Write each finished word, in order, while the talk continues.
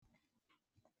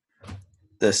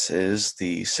This is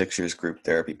the Sixers Group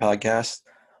Therapy Podcast.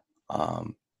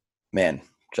 Um, Man,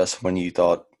 just when you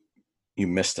thought you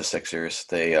missed the Sixers,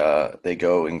 they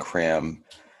go and cram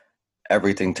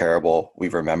everything terrible we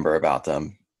remember about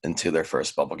them into their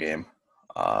first bubble game.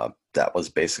 That was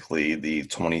basically the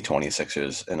 2020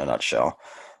 Sixers in a nutshell.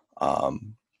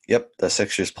 Yep, the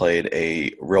Sixers played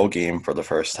a real game for the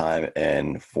first time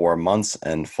in 4 months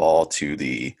and fall to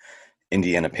the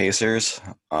Indiana Pacers.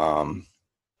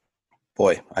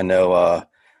 Boy, I know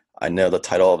the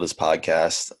title of this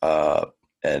podcast,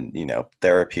 and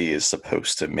therapy is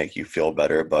supposed to make you feel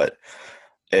better, but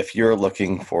if you're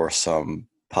looking for some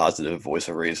positive voice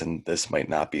of reason, this might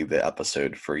not be the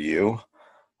episode for you.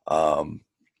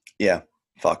 Yeah,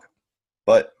 fuck.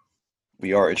 But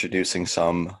we are introducing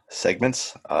some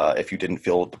segments. If you didn't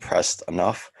feel depressed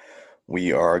enough,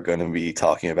 we are going to be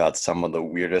talking about some of the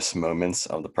weirdest moments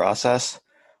of the process.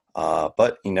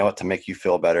 But you know what? To make you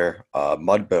feel better,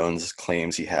 Mudbones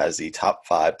claims he has the top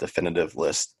 5 definitive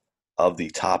list of the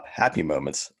top happy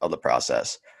moments of the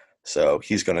process. So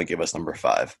he's going to give us number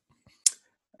 5.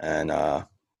 And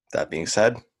that being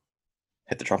said,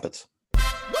 hit the trumpets.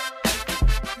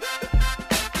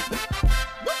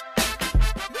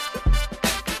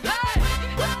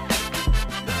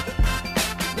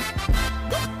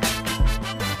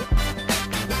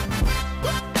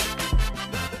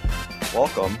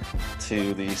 Welcome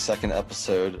to the second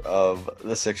episode of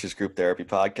the Sixers Group Therapy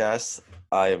Podcast.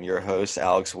 I am your host,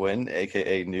 Alex Wynn,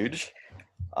 a.k.a. Nuge.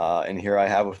 And here I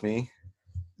have with me,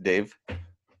 Dave.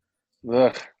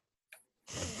 Ugh.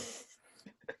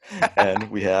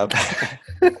 And we have...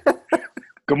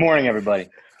 Good morning, everybody.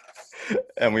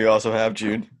 And we also have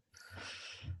June.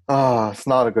 It's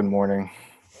not a good morning.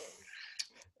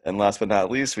 And last but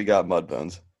not least, we got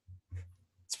Mudbones.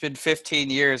 It's been 15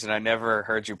 years, and I never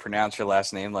heard you pronounce your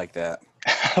last name like that.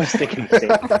 I was thinking the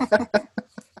same.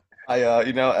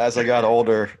 As I got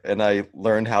older and I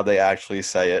learned how they actually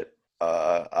say it,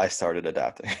 I started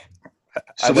adapting.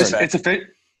 So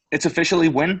it's officially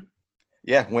Win?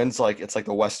 Yeah, Win's it's like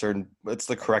it's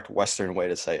the correct Western way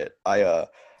to say it. I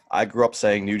grew up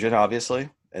saying Nugent, obviously,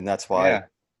 and that's why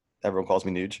everyone calls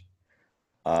me Nuge.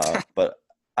 But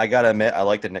I gotta admit, I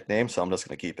like the nickname, so I'm just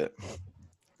gonna keep it.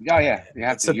 Oh, yeah.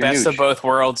 It's the best of both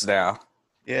worlds now.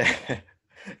 Yeah.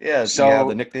 Yeah, so you have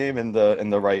the nickname and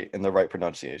the right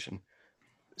pronunciation.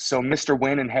 So Mr.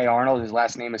 Win and Hey Arnold, his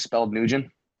last name is spelled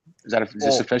Nugent? Is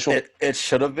this official? It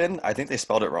should have been. I think they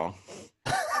spelled it wrong.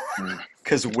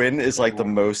 Because Win is like the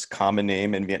most common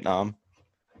name in Vietnam.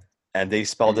 And they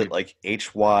spelled it like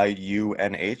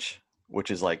Hyunh,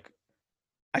 which is like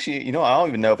actually, I don't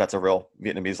even know if that's a real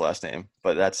Vietnamese last name,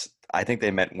 but I think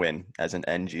they meant Win as an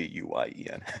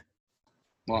Nguyen.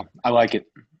 Well, I like it.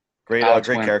 Great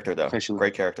character though. Officially.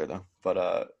 Great character though.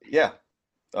 But yeah.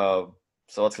 So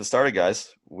let's get started,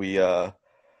 guys. We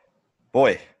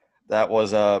boy, that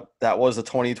was the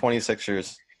 2020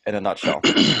 Sixers in a nutshell.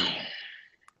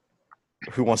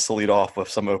 Who wants to lead off with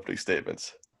some opening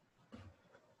statements?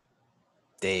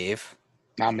 Dave.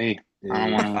 Not me. I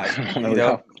don't want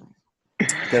to.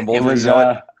 Then It was.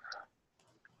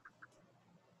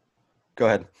 Go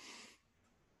ahead.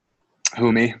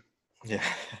 Who, me? Yeah.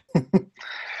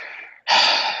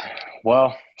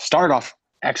 Well, start off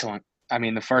excellent. I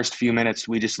mean, the first few minutes,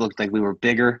 we just looked like we were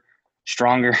bigger,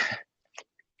 stronger.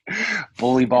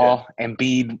 Bully ball. Yeah.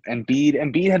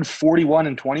 Embiid had 41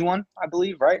 and 21, I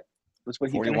believe, right? That's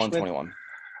what he 41, finished with. 21.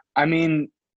 I mean,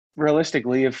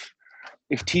 realistically, if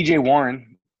TJ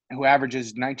Warren, who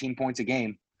averages 19 points a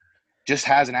game, just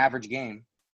has an average game,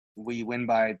 we win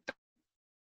by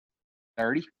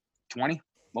 30, 20.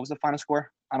 What was the final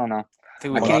score? I don't know. I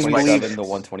think we lost by 7 to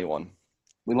 121.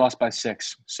 We lost by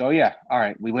 6. So, yeah, all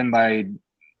right. We win by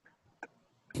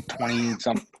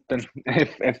 20-something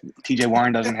if TJ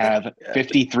Warren doesn't have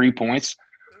 53 points.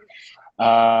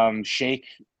 Shake,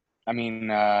 I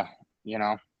mean,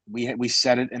 we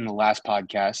said it in the last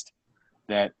podcast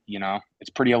that, it's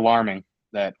pretty alarming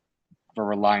that we're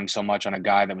relying so much on a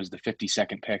guy that was the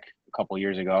 52nd pick a couple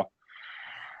years ago.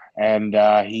 And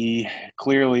he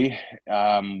clearly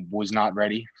was not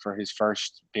ready for his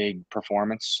first big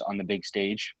performance on the big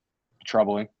stage.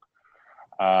 Troubling.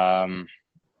 This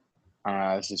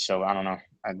is so – I don't know.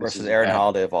 Versus Aaron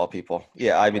Holiday of all people.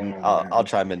 Yeah, I mean, I'll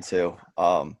chime in too.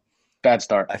 Bad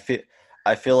start.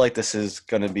 I feel like this is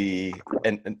going to be –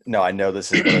 and no, I know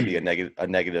this is going to be a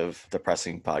negative,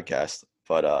 depressing podcast,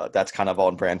 but that's kind of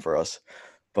on brand for us.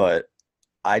 But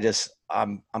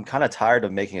I'm kind of tired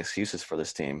of making excuses for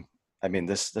this team. I mean,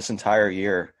 this entire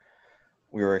year,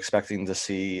 we were expecting to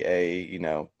see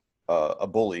a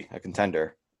bully, a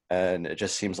contender, And it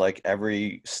just seems like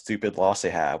every stupid loss they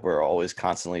have, we're always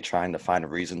constantly trying to find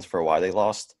reasons for why they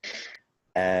lost.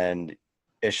 And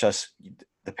it's just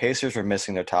the Pacers are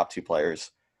missing their top two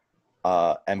players.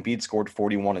 Embiid scored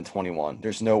 41 and 21.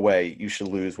 There's no way you should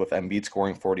lose with Embiid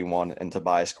scoring 41 and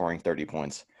Tobias scoring 30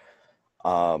 points.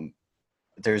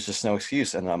 There's just no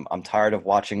excuse, and I'm tired of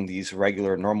watching these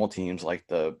regular normal teams like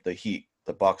the Heat,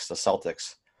 the Bucks, the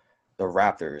Celtics, the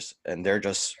Raptors, and they're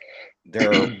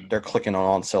clicking on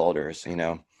all cylinders,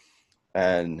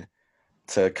 and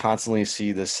to constantly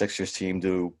see the Sixers team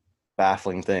do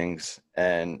baffling things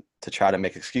and to try to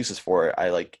make excuses for it, I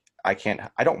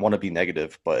don't want to be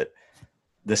negative, but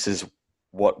this is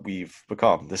what we've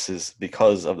become. This is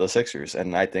because of the Sixers,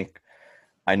 and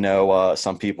I know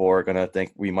some people are going to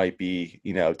think we might be,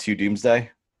 too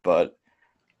doomsday, but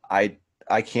I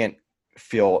can't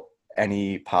feel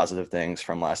any positive things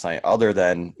from last night other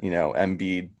than,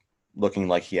 Embiid looking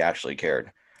like he actually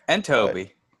cared. And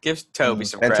Toby. Gives Toby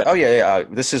some And credit. yeah.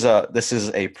 This is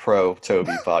a pro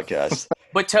Toby podcast.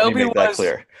 But Toby Let me make that was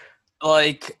clear.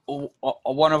 like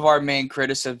one of our main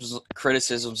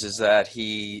criticisms is that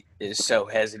he is so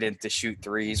hesitant to shoot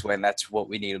threes when that's what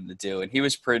we need him to do. And he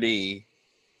was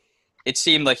it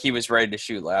seemed like he was ready to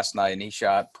shoot last night, and he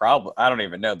shot probably, I don't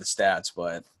even know the stats,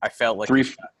 but I felt like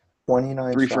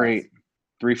 29 3 shots. for 8.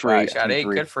 3 for 8. shot 8.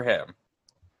 Three. Good for him.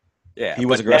 Yeah, He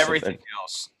was but aggressive. everything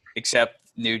else except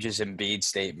Nuge's Embiid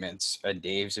statements and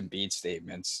Dave's Embiid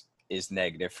statements is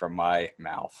negative from my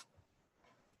mouth.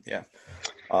 Yeah.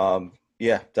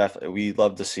 Yeah, definitely. We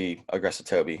love to see aggressive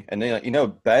Toby. And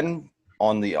then, Ben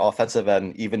on the offensive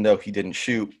end, even though he didn't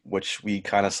shoot, which we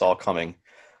kind of saw coming,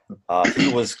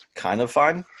 he was kind of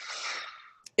fine.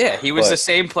 Yeah, he was the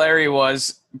same player he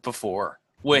was before,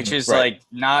 which is Right.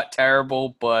 not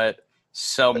terrible, but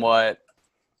somewhat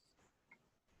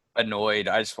annoyed.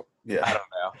 I don't know.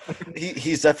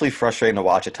 He's definitely frustrating to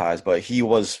watch at times, but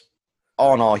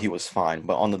all in all, he was fine.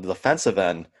 But on the defensive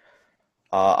end,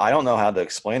 I don't know how to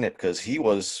explain it because he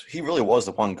really was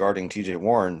the one guarding TJ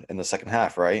Warren in the second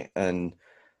half, right? And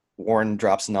Warren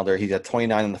drops another. He had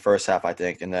 29 in the first half, I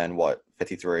think, and then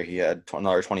 53. He had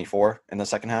another 24 in the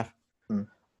second half.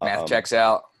 Math checks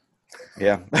out.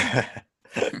 Yeah,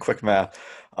 quick math.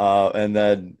 And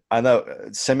then I know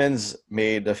Simmons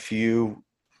made a few,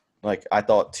 I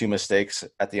thought, 2 mistakes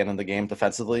at the end of the game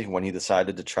defensively when he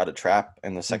decided to try to trap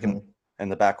in the second in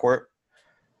the backcourt,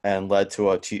 and led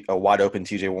to a wide open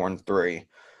TJ Warren 3.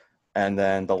 And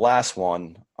then the last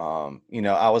one,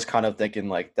 I was kind of thinking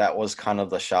that was kind of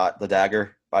the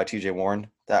dagger by TJ Warren.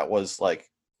 That was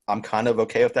I'm kind of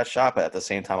okay with that shot, but at the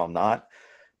same time I'm not,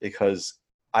 because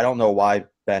I don't know why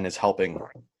Ben is helping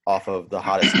off of the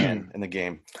hottest man in the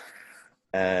game.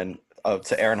 And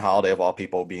to Aaron Holiday, of all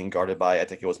people, being guarded by, I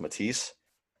think it was Matisse.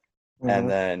 Mm-hmm. And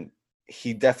then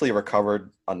he definitely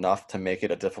recovered enough to make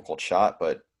it a difficult shot,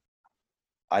 but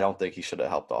I don't think he should have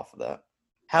helped off of that.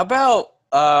 How about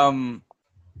the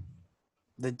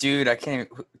dude,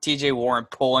 TJ Warren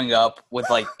pulling up with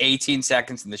 18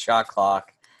 seconds in the shot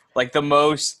clock, the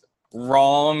most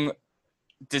wrong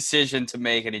decision to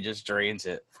make, and he just drains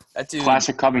it. That dude,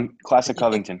 Classic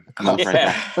Covington.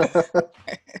 Yeah.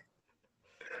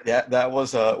 Yeah, that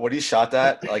was when he shot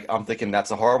that. I'm thinking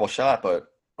that's a horrible shot, but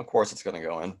of course it's going to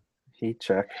go in. Heat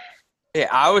check. Yeah,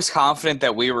 I was confident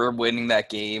that we were winning that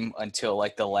game until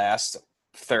the last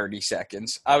 30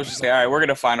 seconds. I was just all right, we're going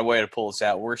to find a way to pull this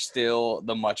out. We're still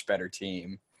the much better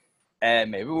team. And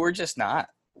maybe we're just not.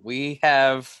 We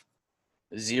have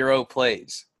 0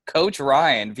 plays. Coach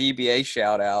Ryan, VBA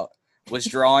shout out, was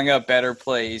drawing up better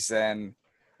plays than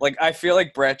I feel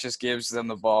like Brett just gives them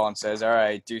the ball and says, all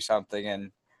right, do something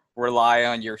and rely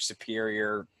on your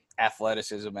superior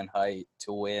athleticism and height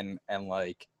to win. And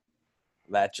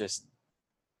that just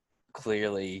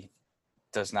clearly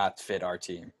does not fit our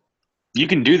team. You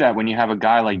can do that when you have a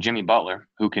guy like Jimmy Butler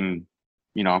who can,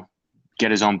 get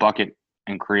his own bucket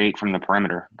and create from the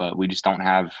perimeter, but we just don't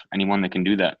have anyone that can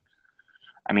do that.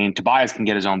 I mean, Tobias can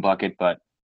get his own bucket, but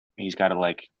he's got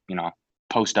to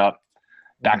post up,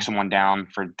 back someone down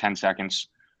for 10 seconds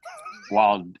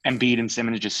while Embiid and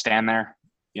Simmons just stand there,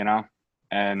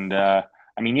 And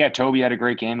Toby had a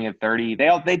great game. He had 30. They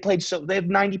have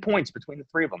 90 points between the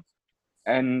three of them.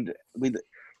 And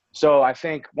so I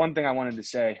think one thing I wanted to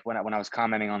say when I was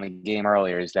commenting on the game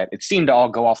earlier is that it seemed to all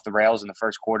go off the rails in the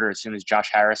first quarter as soon as Josh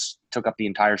Harris took up the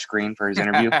entire screen for his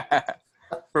interview.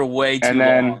 For way too And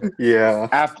then long.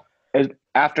 Yeah.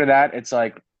 after that, it's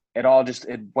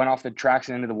it went off the tracks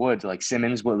and into the woods.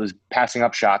 Simmons was passing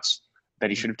up shots that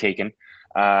he should have taken.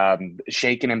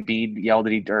 Shake and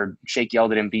Embiid Shake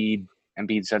yelled at Embiid.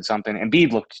 Embiid said something.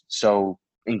 Embiid looked so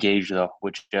engaged though,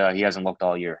 which he hasn't looked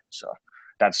all year. So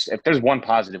that's if there's one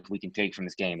positive we can take from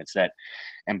this game, it's that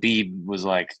Embiid was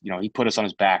like, he put us on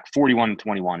his back.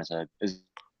 41-21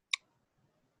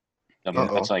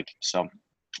 that's like, so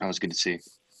that was good to see.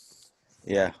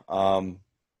 Yeah.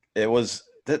 It was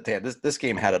this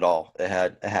game had it all. It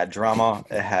had drama.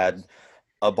 It had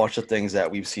a bunch of things that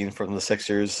we've seen from the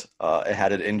Sixers. It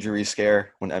had an injury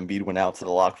scare when Embiid went out to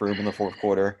the locker room in the fourth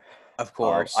quarter. Of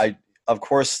course. Of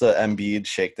course, the Embiid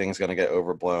shake thing is going to get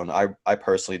overblown. I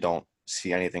personally don't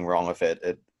see anything wrong with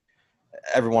it.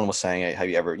 Everyone was saying it. Have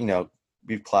you ever,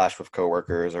 we've clashed with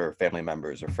coworkers or family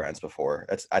members or friends before.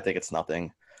 I think it's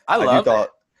nothing. I love it.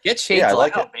 Get shaked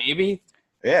like out, baby.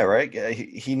 Yeah, right.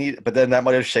 He but then that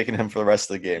might have shaken him for the rest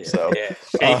of the game. So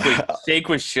Shake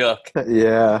was shook.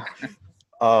 Yeah.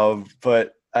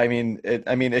 But I mean,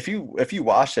 if you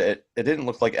watch it, it didn't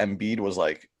look like Embiid was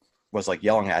like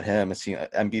yelling at him. It seemed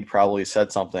Embiid probably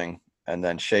said something, and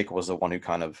then Shake was the one who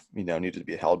kind of needed to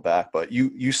be held back. But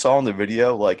you saw in the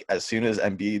video, like as soon as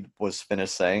Embiid was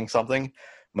finished saying something,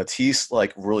 Matisse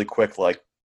like really quick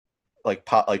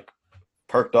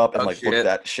perked up and looked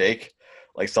at Shake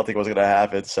like something was gonna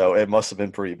happen. So it must have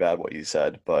been pretty bad what you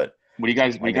said. But what do you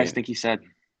guys think he said?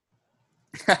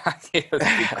 That's a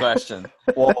good question.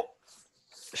 Well,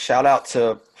 shout out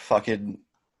to fucking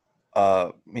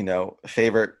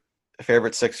favorite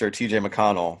Sixer TJ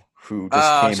McConnell, who just came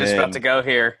in. I was just about to go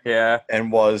here. Yeah.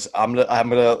 And I'm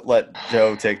gonna let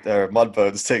Joe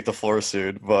Mudbones take the floor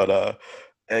soon, but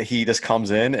he just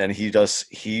comes in and he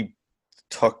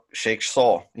took Shake's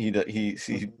soul.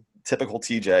 He typical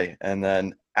TJ, and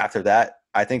then after that,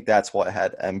 I think that's what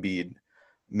had Embiid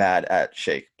mad at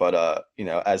Shake. But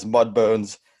as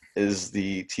Mudbones is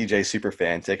the TJ super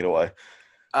fan, take it away.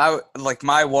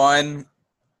 My one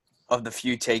of the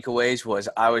few takeaways was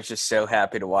I was just so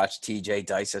happy to watch TJ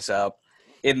dice us up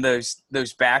in those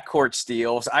backcourt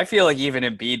steals. I feel like even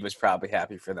Embiid was probably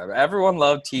happy for them. Everyone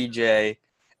loved TJ,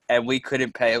 and we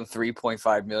couldn't pay him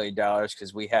 $3.5 million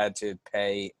because we had to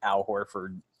pay Al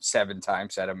Horford 7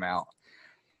 times that amount.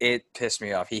 It pissed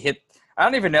me off. He hit – I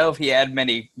don't even know if he had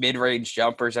many mid-range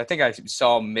jumpers. I think I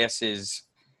saw him miss his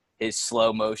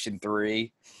slow-motion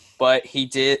 3. But he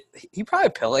did – he probably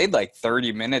played like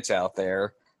 30 minutes out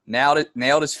there. Nailed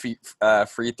his free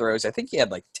throws. I think he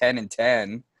had like 10 and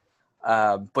 10.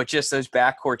 But just those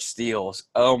backcourt steals,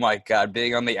 oh, my God,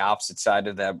 being on the opposite side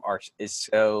of them is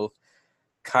so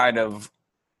kind of –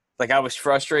 like I was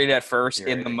frustrated at first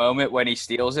in the moment when he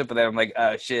steals it, but then I'm like,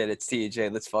 oh, shit, it's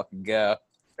TJ. Let's fucking go.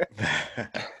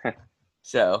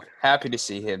 So happy to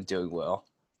see him doing well.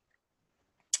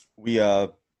 We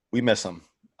miss him.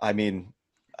 I mean,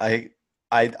 I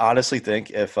honestly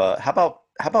think if how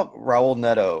about Raul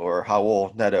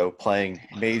Neto playing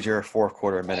major fourth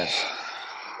quarter minutes?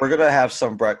 We're gonna have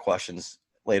some Brett questions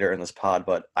later in this pod,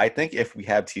 but I think if we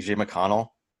have TJ McConnell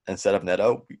instead of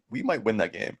Neto, we might win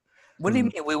that game. What do you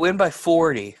mean? We win by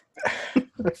 40.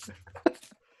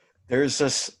 There's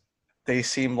this. They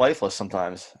seem lifeless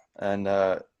sometimes, and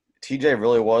TJ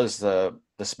really was the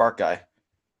spark guy.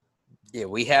 Yeah,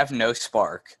 we have no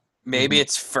spark. Maybe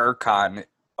it's Furkan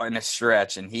on a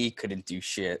stretch, and he couldn't do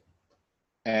shit.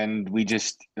 And we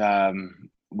just,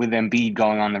 with Embiid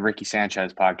going on the Ricky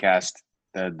Sanchez podcast,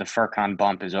 the Furkan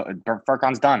bump is –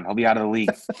 Furkan's done. He'll be out of the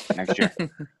league next year.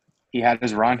 He had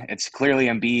his run. It's clearly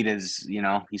Embiid is,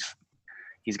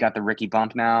 he's got the Ricky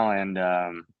bump now. And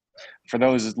for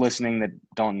those listening that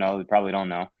don't know, they probably don't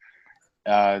know,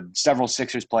 several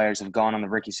Sixers players have gone on the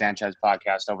Ricky Sanchez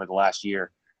podcast over the last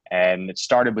year. And it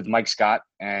started with Mike Scott,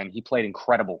 and he played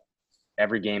incredible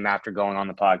every game after going on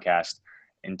the podcast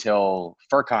until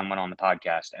Furkan went on the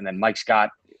podcast. And then Mike Scott,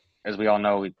 as we all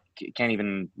know, can't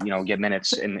even, get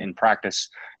minutes in practice.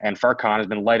 And Furkan has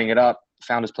been lighting it up,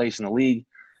 found his place in the league.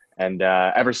 And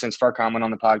ever since Furkan went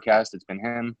on the podcast, it's been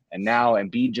him. And now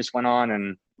Embiid just went on,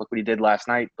 and look what he did last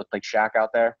night. Looked like Shaq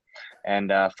out there. And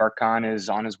Furkan is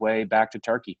on his way back to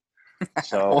Turkey.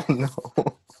 So, Oh, no.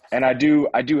 and I do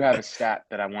have a stat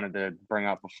that I wanted to bring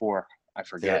up before I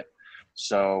forget. Yeah.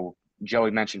 So Joey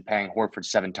mentioned paying Horford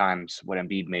 7 times what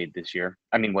Embiid made this year.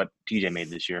 I mean, what TJ made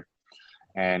this year.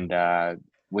 And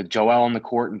with Joel on the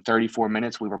court in 34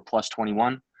 minutes, we were plus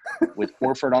 21. With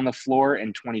Horford on the floor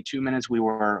in 22 minutes, we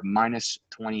were minus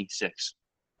 26.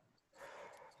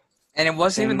 And it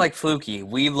wasn't even like fluky.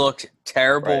 We looked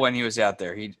terrible Right. when he was out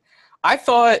there. I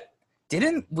thought,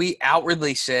 didn't we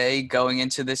outwardly say going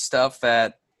into this stuff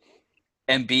that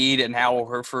Embiid and Al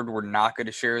Horford were not going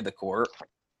to share the court?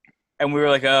 And we were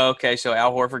like, oh, okay, so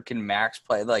Al Horford can max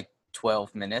play like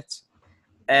 12 minutes.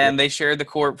 And they shared the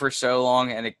court for so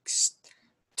long, and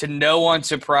to no one's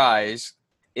surprise,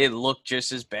 it looked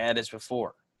just as bad as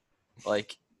before.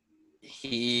 Like,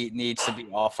 he needs to be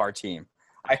off our team.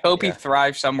 I hope he Yeah.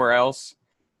 thrives somewhere else,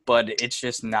 but it's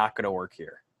just not going to work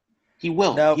here. He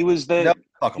will. No, He was the. no,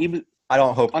 fuck He him. was. I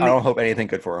don't hope On I the- don't hope anything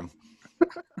good for him.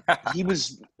 He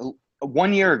was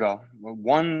 1 year ago.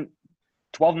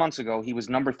 12 months ago, he was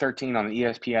number 13 on the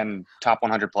ESPN top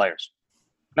 100 players.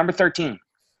 Number 13.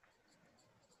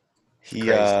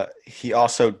 He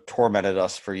also tormented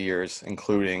us for years,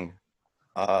 including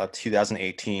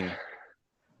 2018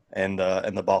 and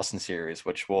the Boston series,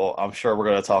 which I'm sure we're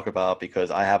going to talk about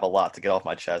because I have a lot to get off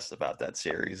my chest about that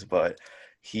series. But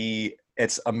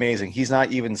it's amazing. He's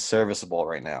not even serviceable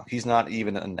right now. He's not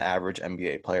even an average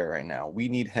NBA player right now. We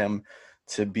need him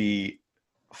to be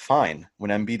fine when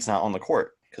Embiid's not on the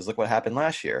court. Because look what happened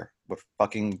last year with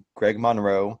fucking Greg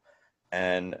Monroe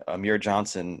and Amir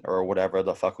Johnson or whatever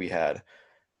the fuck we had.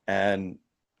 And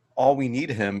all we need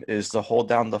him is to hold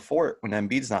down the fort when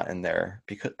Embiid's not in there.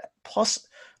 Because plus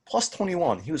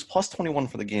 21. He was plus 21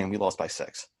 for the game. We lost by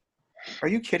 6. Are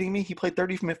you kidding me? He played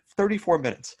 34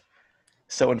 minutes.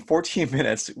 So in 14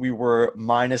 minutes, we were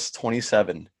minus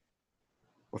 27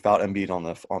 without Embiid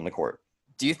on the court.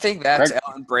 Do you think that's Greg-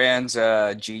 Ellen Brand's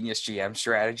genius GM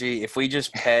strategy? If we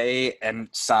just pay and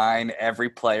sign every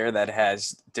player that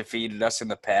has defeated us in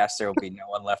the past, there will be no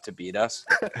one left to beat us.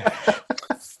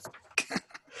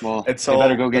 Well, It's they all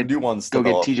better go the get new ones. go get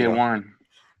develop, TJ you know? Warren.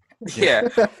 Yeah,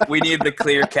 we need the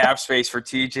clear cap space for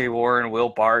TJ Warren, Will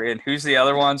Barton. Who's the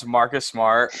other ones? Marcus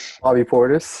Smart, Bobby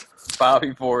Portis. Bobby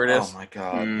Oh Portis, my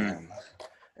god, Mm. man!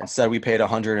 Instead, we paid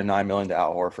 $109 million to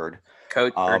Al Horford.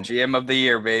 coach or GM of the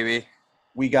year, baby.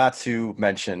 We got to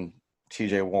mention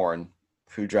TJ Warren,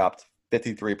 who dropped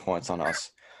 53 points on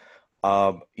us.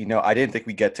 I didn't think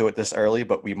we'd get to it this early,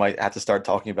 but we might have to start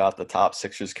talking about the top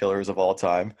Sixers killers of all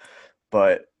time.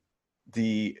 But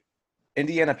the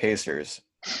Indiana Pacers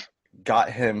got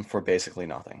him for basically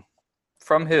nothing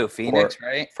From who? Phoenix,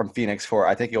 right? from Phoenix for,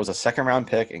 I think it was a second-round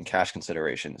pick and cash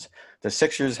considerations. The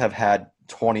Sixers have had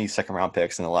 20 second-round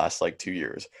picks in the last, 2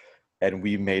 years, and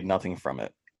we made nothing from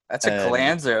it. That's a And-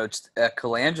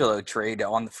 Colangelo trade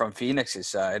from Phoenix's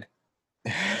side.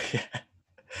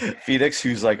 Phoenix,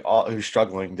 who's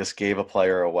struggling, just gave a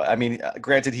player away. I mean,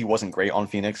 granted, he wasn't great on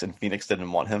Phoenix, and Phoenix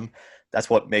didn't want him. That's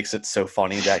what makes it so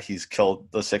funny that he's killed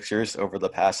the Sixers over the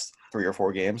past 3 or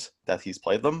 4 games that he's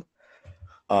played them.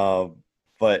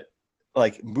 But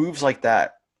moves like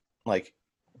that,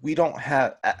 we don't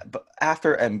have. But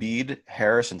after Embiid,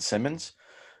 Harris, and Simmons,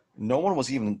 no one was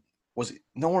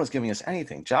giving us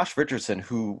anything. Josh Richardson,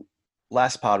 who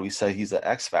last pod we said he's the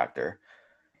X factor.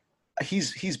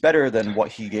 He's better than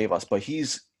what he gave us, but he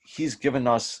gave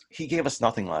us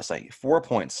nothing last night. 4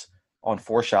 points on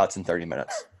 4 shots in 30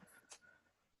 minutes.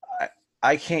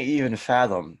 I can't even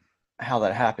fathom how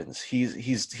that happens.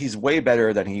 He's way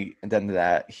better than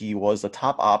that. He was the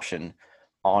top option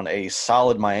on a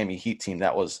solid Miami Heat team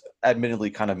that was admittedly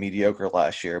kind of mediocre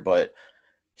last year, but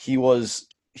he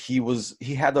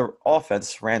had the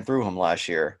offense ran through him last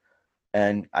year.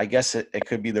 And I guess it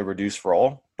could be the reduced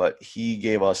role, but he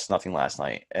gave us nothing last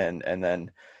night. And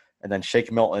then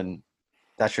Shake Milton,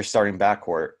 that's your starting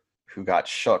backcourt, who got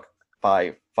shook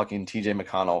by fucking TJ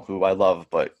McConnell, who I love,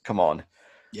 but come on.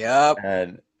 Yep.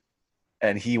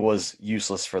 And he was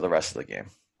useless for the rest of the game.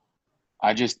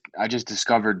 I just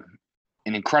discovered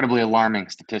an incredibly alarming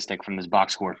statistic from this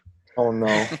box score. Oh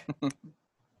no.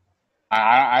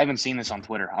 I haven't seen this on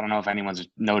Twitter. I don't know if anyone's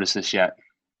noticed this yet.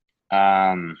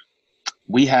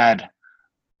 We had,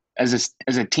 as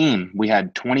a team, we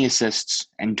had 20 assists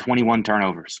and 21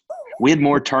 turnovers. We had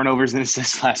more turnovers than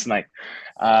assists last night.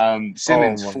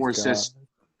 Simmons, Oh my 4 assists.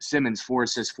 Simmons, 4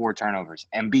 assists, 4 turnovers.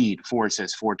 Embiid, 4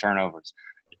 assists, 4 turnovers.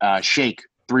 Shake,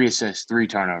 3 assists, 3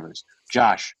 turnovers.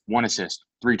 Josh, 1 assist,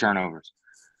 3 turnovers.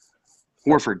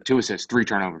 Horford, 2 assists, 3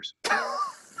 turnovers.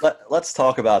 Let's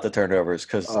talk about the turnovers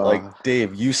because,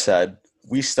 Dave, you said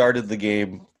we started the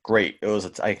game great. I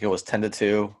think it was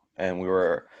 10-2, and we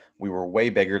were way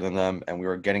bigger than them, and we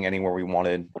were getting anywhere we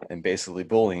wanted and basically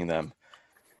bullying them.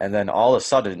 And then all of a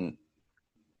sudden,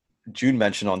 June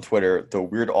mentioned on Twitter the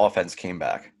weird offense came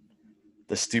back.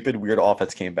 The stupid weird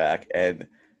offense came back, and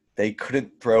they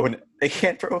can't throw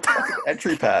a fucking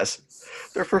entry pass.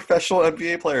 They're professional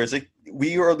NBA players.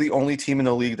 We are the only team in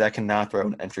the league that cannot throw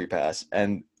an entry pass.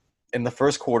 And in the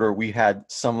first quarter, we had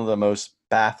some of the most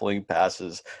baffling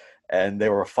passes, and they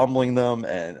were fumbling them.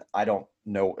 And I don't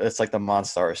know. It's like the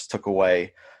Monstars took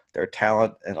away their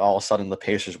talent, and all of a sudden the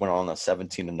Pacers went on a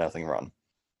 17-0 run.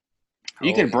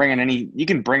 You can bring in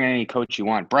any coach you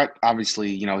want. Brett,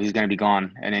 obviously, he's going to be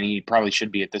gone, and he probably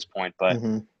should be at this point. But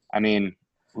Mhm. I mean,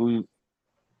 who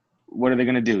what are they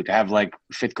going to do? To have like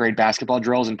 5th grade basketball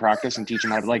drills in practice and teach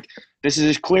them how to like? This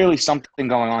is clearly something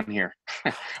going on here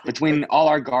between all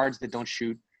our guards that don't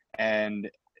shoot and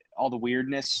all the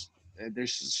weirdness.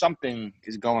 There's something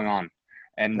is going on,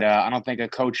 and I don't think a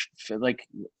coach like.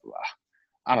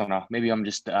 I don't know. Maybe I'm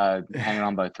just hanging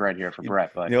on by a thread here for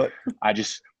Brett, but You know what? I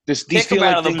just these Kick feel him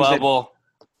like out of the things that- bubble.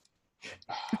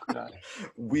 oh, God.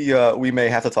 We may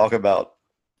have to talk about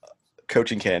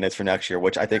coaching candidates for next year,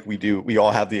 which I think we do. We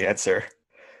all have the answer.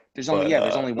 There's only But,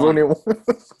 there's only There's one. only one.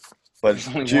 But There's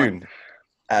only June,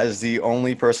 as the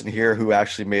only person here who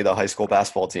actually made the high school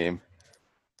basketball team,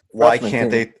 why Freshman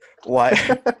can't team. they?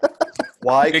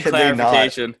 Why Good can they not?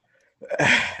 clarification.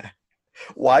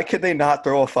 Why can they not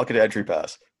throw a fucking entry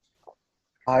pass?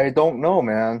 I don't know,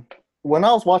 man. When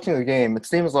I was watching the game, it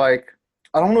seems like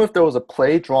I don't know if there was a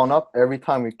play drawn up every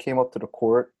time we came up to the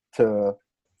court to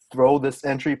throw this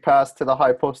entry pass to the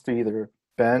high post to either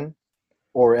Ben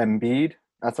or Embiid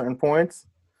at certain points.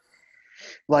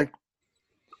 Like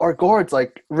our guards,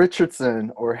 like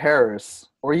Richardson or Harris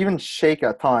or even Shake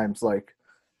at times, like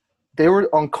they were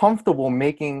uncomfortable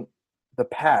making the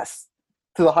pass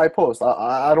to the high post.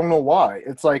 I don't know why.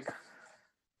 It's like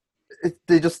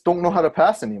they just don't know how to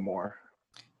pass anymore.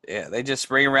 Yeah, they just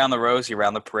bring around the rosy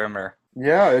around the perimeter.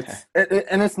 Yeah,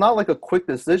 and it's not like a quick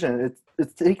decision.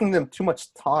 It's taking them too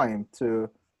much time to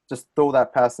just throw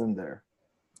that pass in there.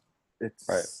 It's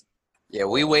Right. Yeah,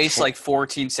 we waste like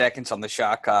 14 seconds on the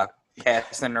shot clock,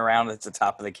 passing around at the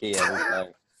top of the key every play.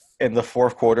 In the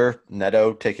fourth quarter,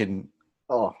 Neto taking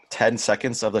oh 10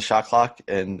 seconds of the shot clock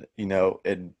and,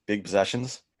 in big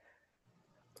possessions.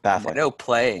 Baffling. Neto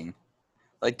playing.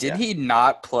 Like, did Yeah. he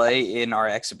not play in our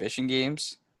exhibition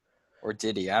games? Or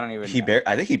did he? I don't even know.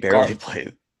 I think he barely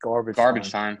played. garbage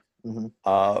time.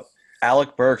 time.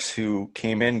 Alec Burks, who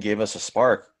came in, gave us a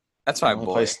spark. That's my only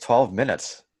boy. plays 12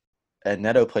 minutes, and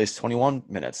Neto plays 21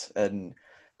 minutes. And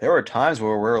there were times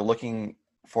where we were looking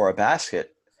for a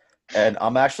basket, and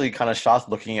I'm actually kind of shocked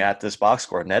looking at this box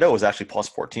score. Neto was actually plus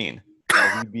 14.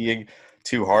 Me being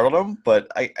too hard on him, but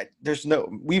there's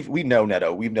no we know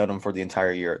Neto. We've known him for the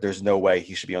entire year. There's no way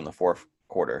he should be on the fourth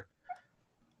quarter.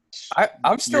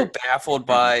 I'm still baffled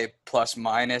by plus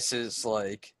minuses.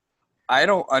 Like, I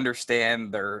don't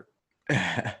understand their.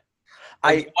 I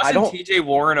Wasn't don't TJ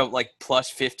Warren of like plus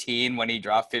 15 when he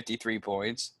dropped 53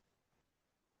 points?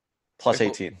 plus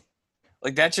 18.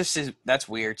 Like, that just is that's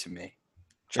weird to me.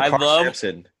 I Jakar love-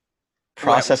 Sampson,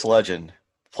 process legend,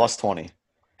 plus 20.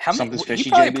 How many? Something's You fishy,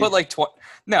 probably JB? put like 20.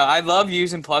 No, I love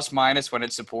using plus minus when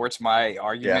it supports my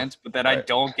argument, but then I right.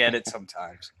 don't get it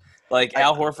sometimes. Like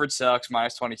Al Horford sucks,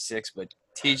 minus 26, but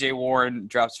TJ Warren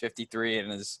drops 53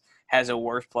 and has a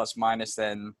worse plus minus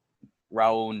than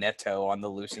Raul Neto on the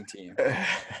losing team.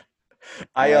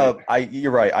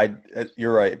 You're right.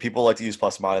 You're right. People like to use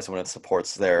plus minus when it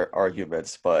supports their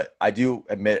arguments, but I do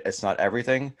admit it's not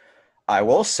everything. I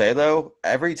will say though,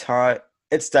 every time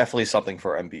it's definitely something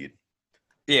for Embiid.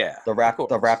 Yeah, The of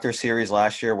course. Raptor series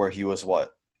last year, where he was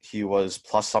what? He was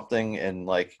plus something in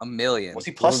like. A million. Was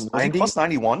he plus? Was he 90? plus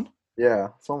 91? Yeah,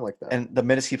 something like that. And the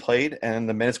minutes he played and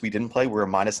the minutes we didn't play were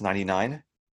minus 99.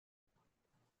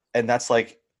 And that's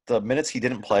like the minutes he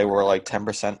didn't play were like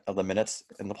 10% of the minutes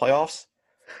in the playoffs.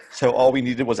 So all we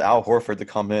needed was Al Horford to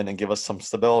come in and give us some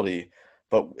stability.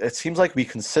 But it seems like we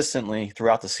consistently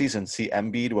throughout the season see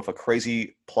Embiid with a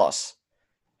crazy plus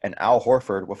and Al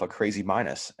Horford with a crazy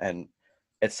minus. And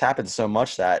it's happened so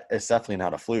much that it's definitely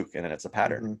not a fluke and it's a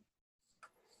pattern. Mhm.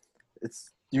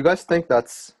 It's you guys think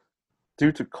that's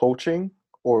due to coaching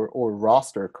or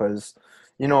roster? Because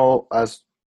as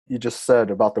you just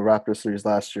said about the Raptors series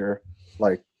last year,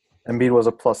 like Embiid was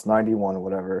a plus 91 or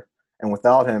whatever, and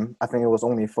without him, I think it was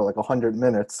only for like 100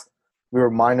 minutes. We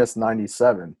were minus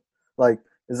 97. Like,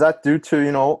 is that due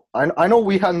to I know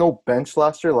we had no bench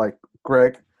last year. Like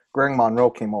Greg Monroe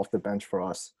came off the bench for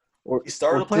us. Or He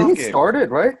started or the playoff he game.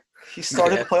 started, right? He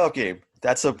started Yeah. the playoff game.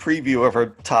 That's a preview of our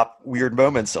top weird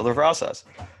moments of the process.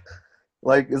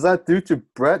 Like, is that due to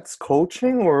Brett's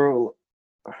coaching or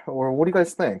what do you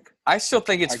guys think? I still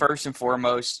think it's I- first and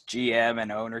foremost GM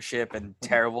and ownership and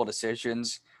terrible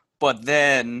decisions. But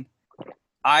then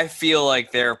I feel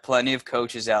like there are plenty of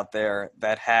coaches out there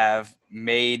that have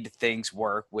made things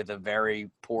work with a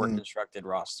very poor Mm. constructed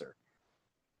roster.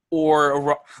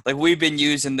 Or like we've been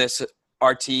using this,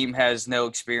 our team has no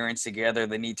experience together.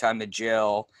 They need time to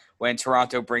gel. When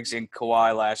Toronto brings in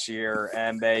Kawhi last year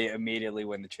and they immediately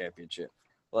win the championship.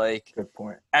 Like, Good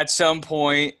point. at some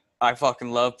point, I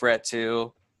fucking love Brett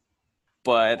too,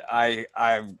 but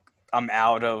I'm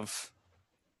out of.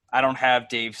 I don't have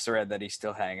Dave's thread that he's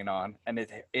still hanging on, and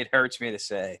it hurts me to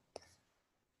say.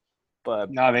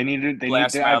 but No, they need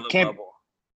blast to. him out of the bubble.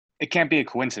 It can't be a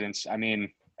coincidence. I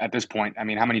mean, at this point, I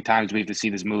mean, how many times do we have to see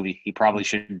this movie? We probably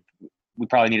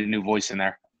need a new voice in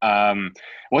there.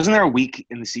 Wasn't there a week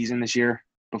in the season this year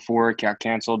before it got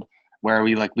canceled where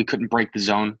we couldn't break the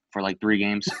zone for like 3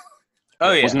 games?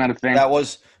 Oh yeah, Wasn't that a thing? That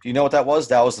was, you know what that was?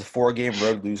 That was the 4-game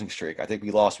road losing streak. I think we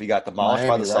lost. We got demolished by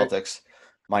Miami, the right? Celtics.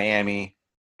 Miami,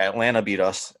 Atlanta beat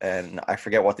us, and I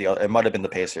forget what the other. It might have been the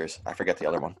Pacers. I forget the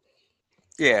other one.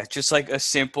 yeah, just like a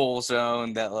simple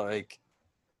zone that like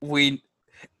we.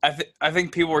 I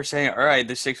think people were saying, all right,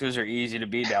 the Sixers are easy to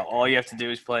beat now. All you have to do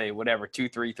is play whatever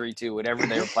 2-3-3-2, whatever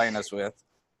they were playing us with.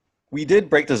 We did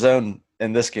break the zone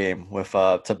in this game with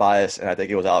Tobias, and I think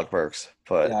it was Alec Burks.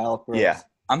 But Yeah, Alec Burks. yeah,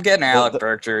 I'm getting an Alec the-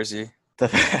 Burke jersey. the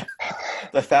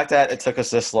the fact that it took us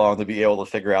this long to be able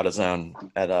to figure out a zone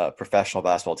at a professional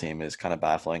basketball team is kind of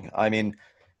baffling. I mean,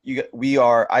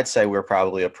 I'd say we're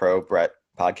probably a pro Brett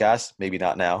podcast, maybe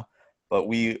not now, but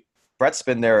Brett's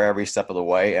been there every step of the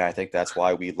way, and I think that's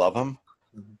why we love him.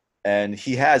 Mhm. And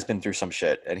he has been through some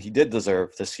shit, and he did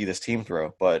deserve to see this team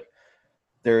through. But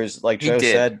there's, like He Joe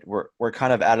did. said, we're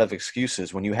kind of out of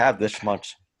excuses when you have this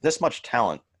much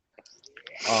talent.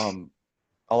 There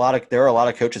are a lot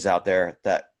of coaches out there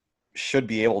that should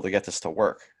be able to get this to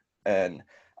work, and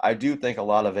I do think a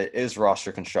lot of it is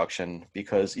roster construction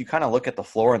because you kind of look at the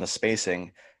floor and the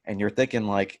spacing, and you're thinking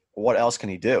like, what else can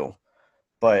he do?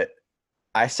 But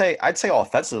I'd say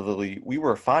offensively we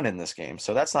were fine in this game,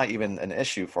 so that's not even an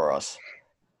issue for us.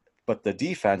 But the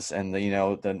defense and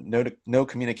the no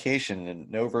communication and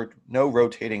no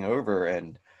rotating over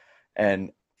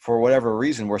and for whatever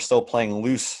reason we're still playing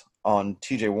loose on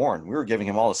T.J. Warren. We were giving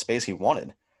him all the space he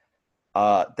wanted.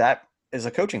 That is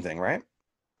a coaching thing, right?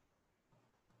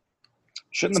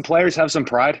 Shouldn't the players have some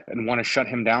pride and want to shut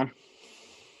him down?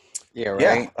 Yeah,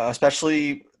 Yeah,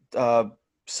 especially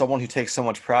someone who takes so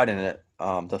much pride in it.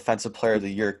 Defensive Player of the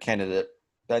Year candidate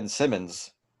Ben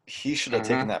Simmons, he should have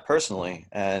taken that personally.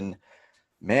 And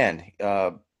man,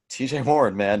 T.J.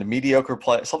 Warren, man,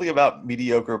 something about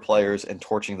mediocre players and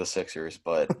torching the Sixers,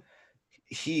 but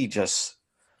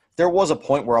there was a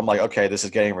point where I'm like, okay, this is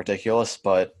getting ridiculous,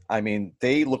 but I mean,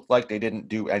 they looked like they didn't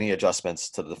do any adjustments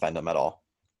to defend him at all.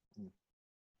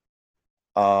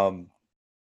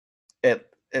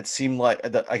 It seemed like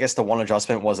I guess the one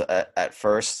adjustment was at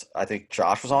first. I think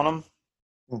Josh was on him,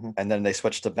 Mhm. and then they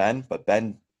switched to Ben. But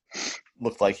Ben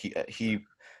looked like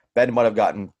Ben might have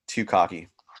gotten too cocky,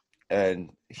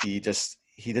 and he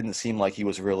didn't seem like he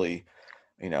was really,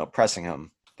 pressing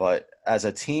him. But as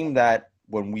a team that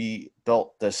when we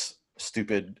built this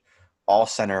stupid all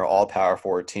center, all power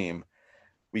forward team,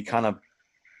 we kind of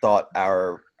thought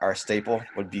our staple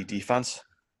would be defense,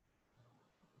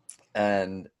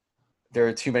 and there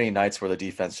are too many nights where the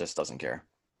defense just doesn't care.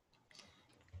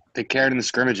 They cared in the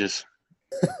scrimmages.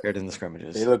 Cared in the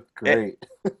scrimmages. They look great.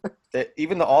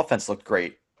 Even the offense looked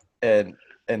great in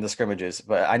the scrimmages,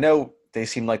 but I know they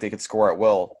seemed like they could score at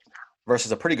will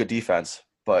versus a pretty good defense.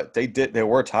 But there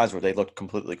were times where they looked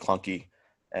completely clunky,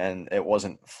 and it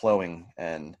wasn't flowing.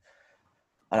 And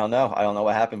I don't know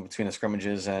what happened between the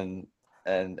scrimmages and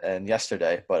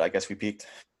yesterday, but I guess we peaked.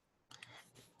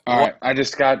 All right, I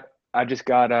just got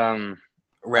a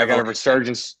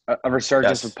resurgence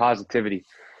Yes. of positivity.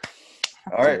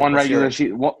 All right, One let's hear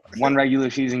regular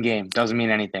it. season game doesn't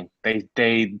mean anything.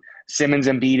 They Simmons,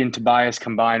 Embiid, and Tobias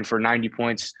combined for 90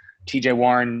 points. T.J.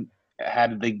 Warren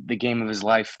had the game of his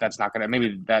life. That's not gonna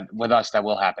that with us that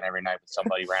will happen every night with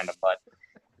somebody random, but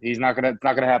it's not gonna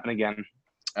happen again.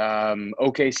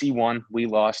 OKC won. We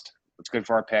lost. It's good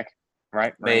for our pick,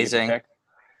 right? We're gonna get the Amazing. pick.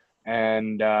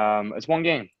 And it's one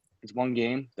game.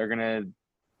 They're gonna,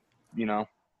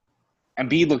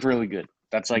 Embiid looked really good.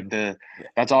 That's like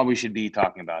that's all we should be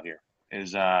talking about here.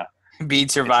 Is Embiid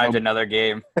survived another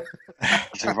game.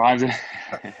 he survived it.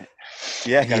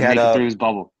 Yeah, He he got had make it through his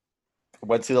bubble.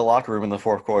 went to the locker room in the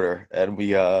fourth quarter, and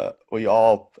we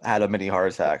all had a mini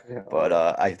heart attack. Yeah. But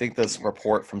I think this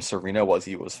report from Serena was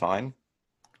he was fine.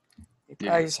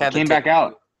 Yeah. He just had Came the back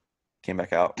out. Came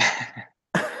back out.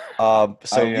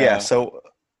 I, So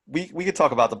we could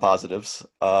talk about the positives.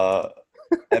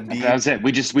 Embiid, That was it.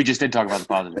 We just did talk about the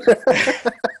positives.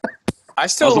 I That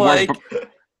still was the worst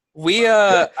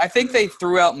like I think they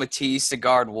threw out Matisse to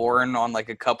guard Warren on like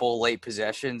a couple late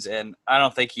possessions, and I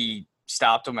don't think he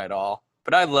stopped him at all.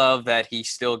 But I love that he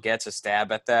still gets a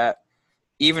stab at that,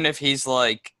 even if he's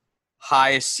like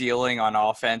highest ceiling on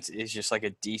offense is just like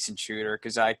a decent shooter.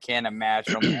 Because I can't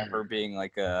imagine him ever being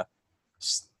like a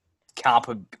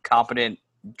competent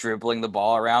dribbling the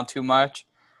ball around too much.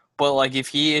 But like if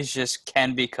he is just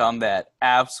can become that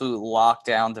absolute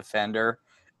lockdown defender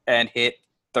and hit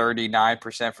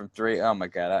 39% from three. Oh my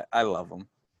god, I love him.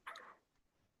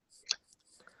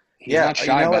 He's Yeah, not you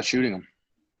shy know about what? shooting them.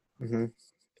 Mm-hmm.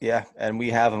 Yeah, and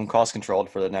we have him cost controlled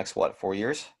for the next 4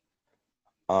 years.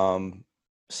 Um,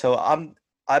 so I'm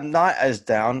not as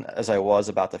down as I was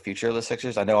about the future of the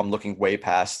Sixers. I know I'm looking way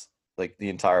past like the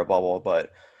entire bubble,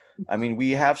 but I mean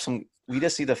we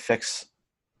just need to fix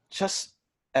just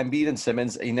Embiid and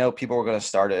Simmons. You know, people were going to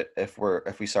start it if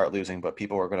we start losing, but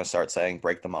people were going to start saying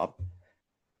break them up,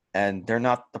 and they're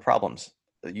not the problems.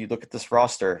 You look at this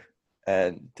roster,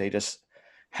 and they just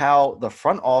how the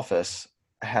front office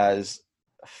has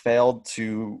failed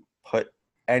to put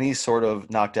any sort of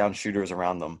knockdown shooters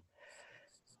around them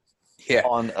Yeah,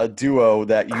 on a duo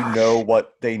that you know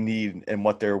what they need and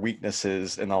what their weakness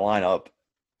is in the lineup,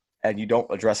 and you don't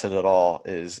address it at all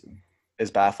is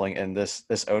baffling. And this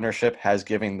ownership has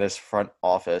given this front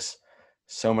office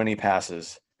so many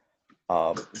passes.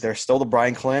 They're still the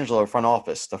Brian Colangelo front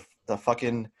office. The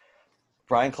fucking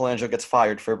Brian Colangelo gets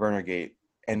fired for Burnergate,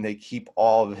 and they keep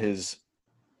all of his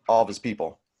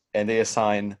people, and they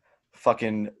assign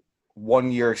fucking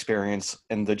 1 year experience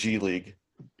in the G League,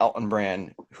 Elton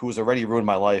Brand, who was already ruined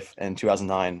my life in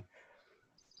 2009,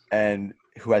 and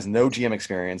who has no GM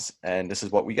experience, and this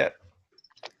is what we get.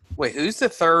 wait, who's the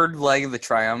third leg of the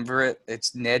triumvirate?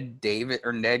 It's Ned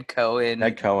Cohen,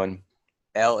 Ned Cohen,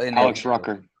 Elton, Alex and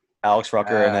Rucker. Alex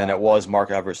Rucker, and then it was Mark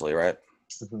Eversley, right?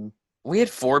 Mm-hmm. we had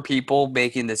 4 people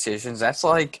making decisions. That's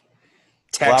like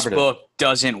Collaborative. textbook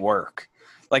doesn't work.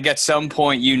 Like at some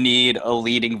point you need a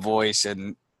leading voice,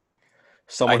 and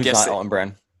Someone I who's guess not it- Elton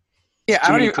Brand. yeah,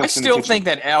 Too many I cooks in the still kitchen. think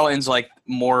that Elton's like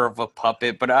more of a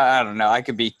puppet, but I don't know. I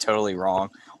could be totally wrong.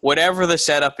 Whatever the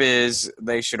setup is,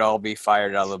 they should all be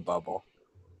fired out of the bubble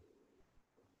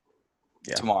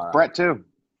Yeah. tomorrow. Brett too.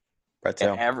 Brett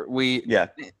Taylor.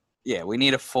 Yeah, we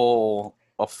need a full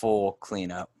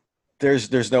cleanup.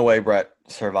 There's no way Brett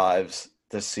survives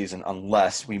this season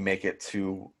unless we make it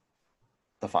to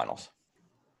the finals.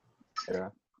 Yeah.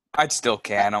 I'd still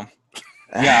can him.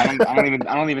 Yeah,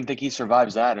 I don't even think he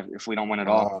survives that if we don't win at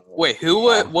all. Wait,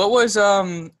 what was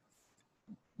the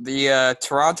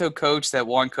Toronto coach that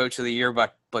won Coach of the Year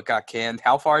but got canned?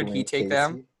 How far did he take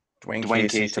them? Dwayne Dwayne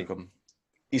Casey Casey. took him.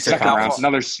 Eastern Second round.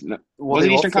 Conference. Another. Well, Was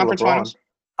they it Eastern lost to Conference LeBron. Finals?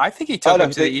 I think he took Oh, no,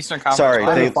 him to the Eastern Conference. sorry, In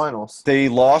Finals. the finals. They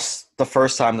lost the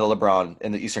first time to LeBron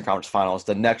in the Eastern Conference Finals.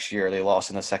 The next year, they lost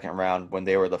in the second round when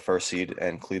they were the first seed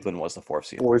and Cleveland was the fourth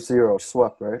seed. 4-0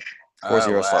 swept, right?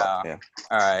 4-0 wow. slap. Yeah,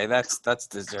 All right, that's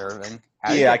deserving.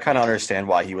 How did yeah, I they- kind of understand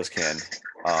why he was canned.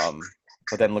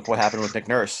 But then look what happened with Nick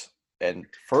Nurse, and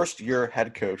first-year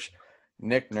head coach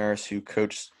Nick Nurse, who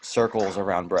coached circles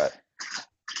around Brett.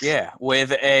 Yeah,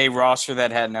 with a roster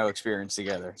that had no experience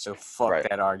together. So fuck Right.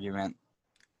 that argument.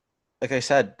 Like I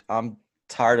said, I'm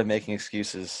tired of making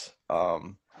excuses.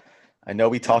 I know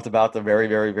we talked about the very,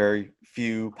 very, very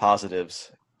few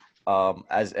positives,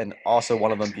 and also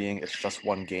one of them being it's just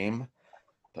one game.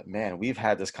 But man, we've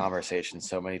had this conversation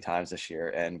so many times this year,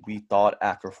 and we thought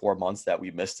after 4 months that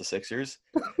we missed the Sixers,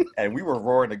 and we were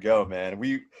roaring to go, man.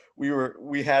 We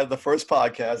had the first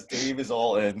podcast. Dave is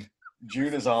all in.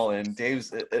 June is all in.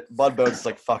 Bud Bones is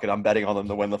like, fuck it, I'm betting on them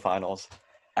to win the finals.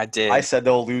 I did. I said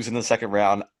they'll lose in the second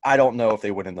round. I don't know if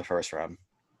they win in the first round.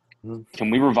 Can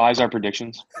we revise our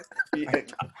predictions?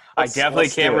 I definitely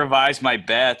can't revise my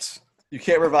bets. You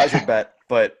can't revise your bet,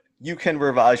 but you can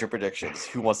revise your predictions.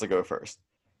 Who wants to go first?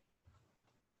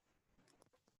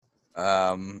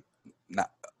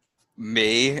 Not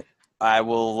me. I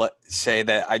will say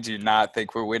that I do not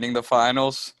think we're winning the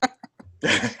finals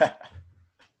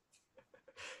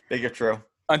Make it true.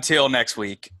 until next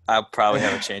week. I'll probably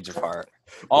have a change of heart.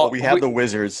 Well, we have the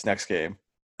Wizards next game.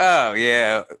 Oh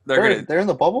yeah, They're in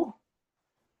the bubble?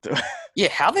 Yeah,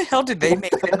 how the hell did they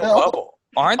make it in the bubble?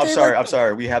 Aren't I'm they? sorry. like- I'm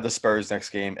sorry. We have the Spurs next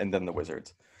game and then the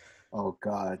Wizards. Oh,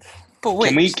 God. But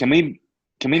wait, Can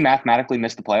we mathematically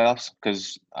miss the playoffs?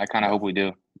 Because I kind of hope we do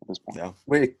at this point. No,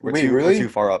 Wait, we're really? too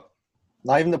far up.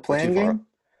 Not even the playing far game?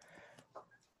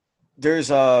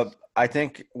 There's I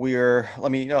think we're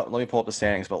let me pull up the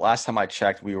standings, but last time I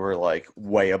checked we were like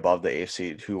way above the 8th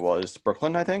seed, who was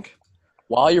Brooklyn, I think.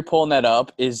 while you're pulling that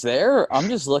up, is there? I'm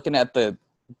just looking at the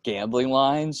gambling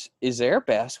lines. Is there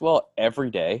basketball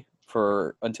every day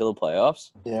for until the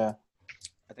playoffs? Yeah.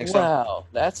 I think so. Wow,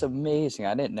 that's amazing.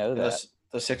 I didn't know that.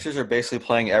 The Sixers are basically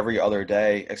playing every other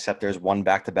day except there's one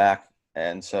back-to-back,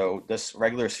 and so this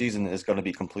regular season is going to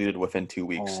be completed within 2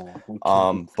 weeks.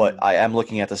 But I am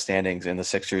looking at the standings, and the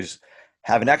Sixers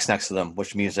have an X next to them,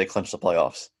 which means they clinch the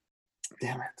playoffs.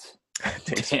 Damn it.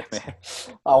 Damn it.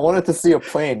 I wanted to see a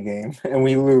playing game, and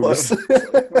we lose.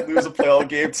 We lose a playoff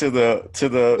game to the To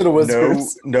the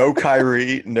Wizards. no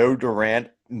Kyrie, no Durant,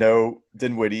 no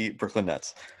Dinwiddie Brooklyn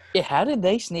Nets. Yeah, how did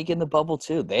they sneak in the bubble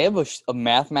too? They have a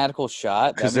mathematical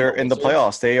shot Because I mean, they're in the Wizards-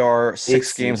 playoffs. They are 6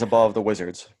 Eighth games seed. above the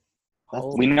Wizards.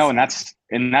 Holy We know, and that's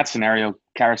in that scenario,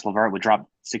 Karis LeVert would drop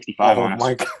 65 Oh on us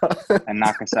my god. and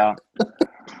knock us out.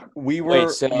 We Wait,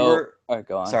 were. so we were all right,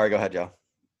 go on. sorry, go ahead, Joe.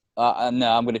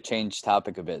 No, I'm going to change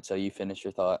topic a bit. So you finish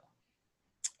your thought.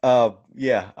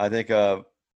 Yeah, I think.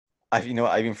 I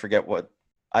even forget what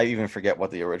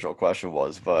the original question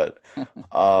was, but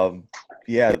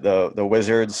yeah, the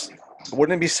Wizards.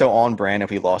 Wouldn't it be so on brand if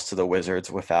we lost to the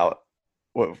Wizards with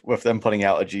them putting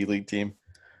out a G League team?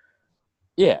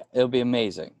 Yeah, it'll be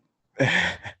amazing.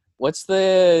 What's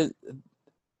they're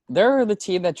the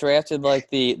team that drafted like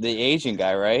the Asian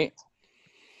guy, right?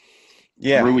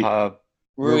 Yeah, Rui.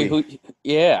 Rui. Rui.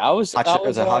 I was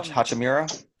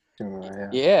Hachimura? Yeah.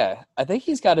 yeah, I think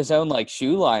he's got his own like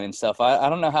shoe line and stuff. I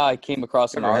don't know how I came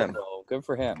across an Good for him. article. Good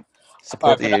for him.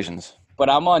 Support Alright, the Asians. But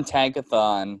I'm on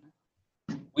Tankathon.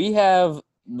 We have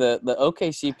the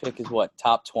OKC pick is what,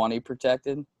 top 20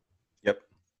 protected? Yep.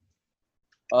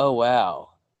 Oh wow.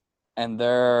 And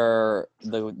they're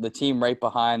the team right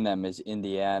behind them is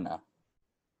Indiana.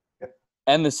 Yep.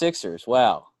 And the Sixers.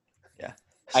 Wow. Yeah.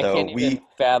 I So can't even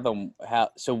fathom how.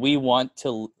 So we want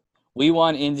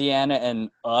Indiana and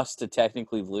us to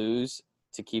technically lose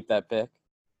to keep that pick.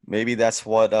 maybe that's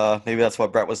what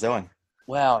Brett was doing.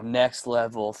 Wow, next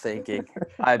level thinking.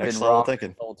 I've Next been level wrong thinking.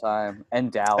 the whole time,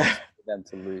 and Dallas for them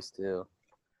to lose too.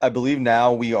 I believe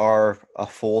now we are a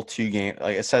full 2 game.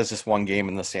 Like it says just 1 game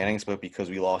in the standings, but because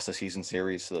we lost the season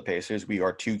series to the Pacers, we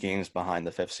are 2 games behind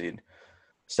the 5th seed.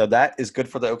 So that is good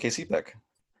for the OKC pick.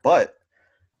 But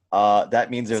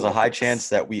that means there's a high chance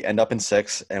that we end up in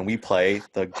 6 and we play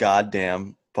the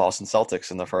goddamn Boston Celtics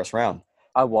in the first round.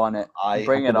 I want it.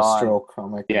 Bring it Get a on. stroke. I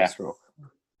might get Yeah. a stroke.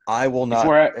 I will not.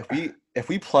 If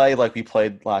we play like we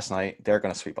played last night, they're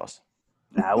going to sweep us.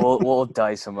 Nah, we'll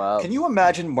dice them up. Can you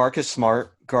imagine Marcus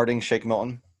Smart guarding Shake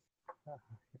Milton?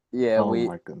 Yeah, Oh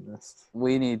my goodness.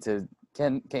 we need to.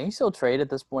 Can you still trade at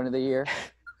this point of the year?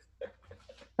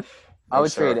 I No,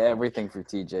 would sir. trade everything for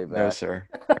TJ back. No, sir.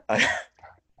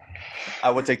 I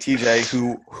would take TJ,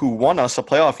 who won us a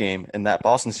playoff game in that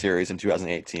Boston series in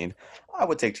 2018. I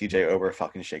would take TJ over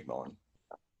fucking Shake Milton.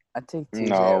 I'd take TJ.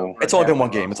 No. over It's only been one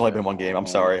Devin game. It's only been Booker. one game. I'm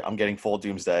sorry. I'm getting full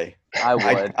doomsday. I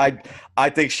would. I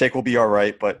think Shake will be all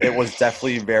right, but it was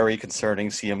definitely very concerning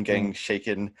to see him getting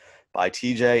shaken by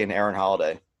TJ and Aaron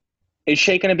Holiday. Is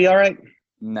Shea going to be all right?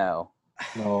 No,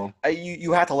 No.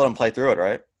 You have to let him play through it,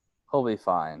 right? he'll be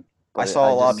fine. I But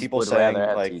saw a lot of just people would saying, rather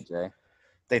have like, TJ.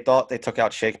 they thought they took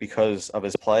out Shake because of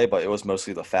his play, but it was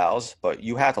mostly the fouls. But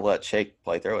you have to let Shake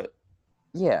play through it.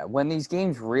 Yeah, when these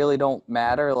games really don't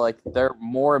matter, like they're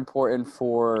more important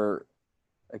for,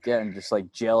 again, just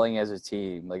like gelling as a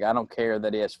team. Like I don't care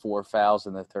that he has 4 fouls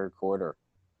in the third quarter.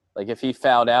 Like if he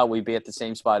fouled out, we'd be at the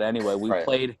same spot anyway. We Right.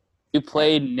 played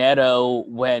Neto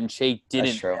when Shake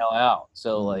didn't true. foul out.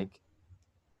 So Mhm. like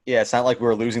Yeah, it's not like we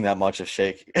were losing that much if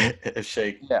Shake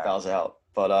Yeah. fouls out.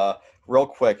 But real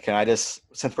quick, can I just,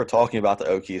 since we're talking about the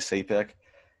OKC pick,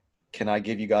 can I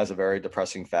give you guys a very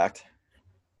depressing fact?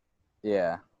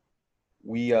 yeah.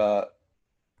 We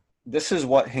this is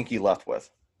what Hinkie left with.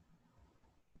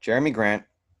 Jeremy Grant,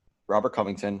 Robert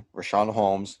Covington, Rashawn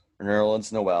Holmes,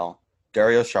 Nerlens Noel,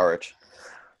 Dario Saric,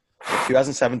 the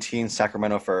 2017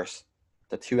 Sacramento first,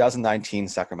 the 2019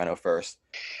 Sacramento first,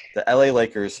 the LA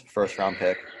Lakers first round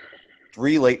pick,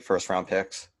 3 late first round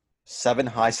picks, 7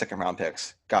 high second round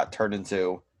picks got turned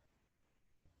into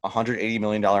 $180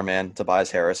 million man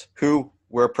Tobias Harris, who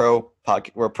we're pro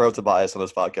Tobias on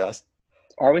this podcast.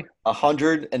 Are we?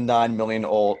 $109 million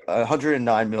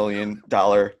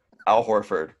Al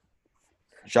Horford,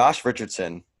 Josh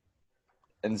Richardson,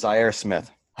 and Zaire Smith.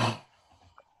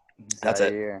 That's it.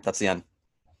 Zaire. That's the end.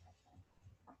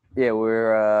 Yeah,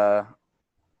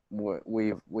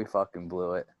 we fucking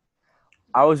blew it.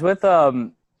 I was with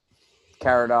Caradonna,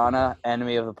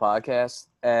 enemy of the podcast,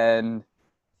 and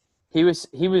he was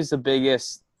the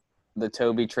biggest. The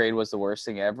Toby trade was the worst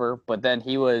thing ever, but then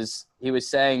he was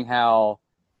saying how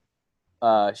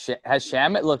has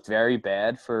Shamet looked very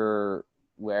bad for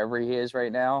wherever he is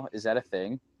right now? Is that a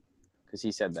thing? Because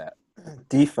he said that,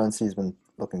 Defense, he's been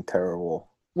looking terrible.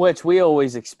 which we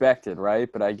always expected, right?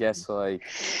 But I guess like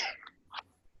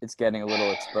it's getting a little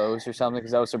exposed or something.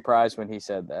 Because I was surprised when he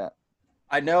said that.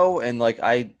 I know, and like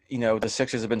the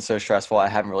Sixers have been so stressful. I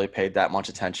haven't really paid that much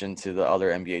attention to the other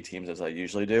NBA teams as I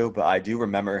usually do, but I do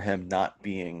remember him not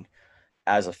being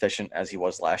as efficient as he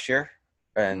was last year,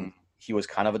 and he was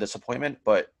kind of a disappointment.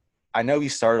 But I know he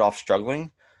started off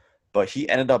struggling, but he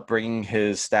ended up bringing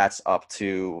his stats up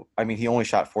to. I mean, he only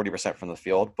shot 40% from the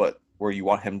field, but where you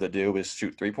want him to do is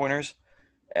shoot 3-pointers,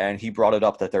 and he brought it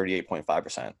up to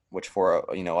 38.5%, which for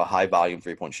a high volume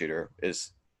 3-point shooter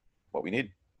is what we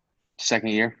need. Second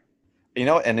year.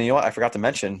 And you know what? I forgot to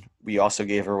mention, we also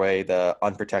gave away the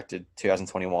unprotected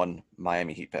 2021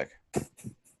 Miami Heat pick.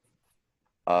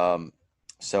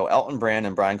 So Elton Brand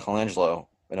and Brian Colangelo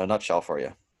in a nutshell for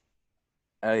you.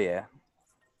 Oh yeah.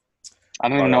 I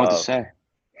don't even know what to say.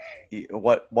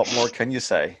 What more can you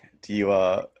say? Do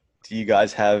you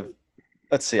guys have?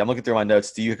 Let's see. I'm looking through my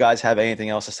notes. Do you guys have anything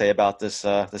else to say about this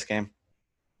game?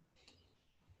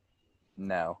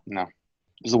 No. No.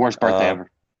 It was the worst birthday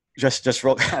ever. Just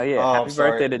real. Oh yeah. I'm Happy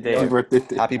sorry. birthday to Dave. Happy birthday,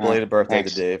 Dave. Happy belated birthday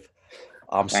Thanks. to Dave.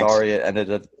 I'm Thanks. sorry it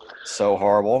ended so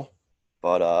horrible,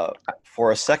 but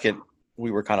for a second we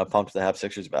were kind of pumped to have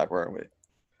Sixers back, weren't we?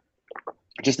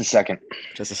 Just a second.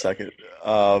 Just a second.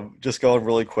 Just going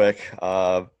really quick.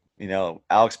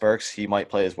 Alex Burks, he might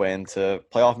play his way into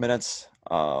playoff minutes.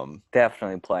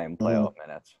 Definitely playing playoff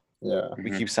minutes. Yeah.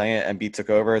 We keep saying it. Embiid took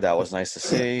over. That was nice to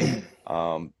see.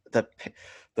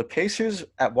 The Pacers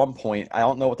at one point, I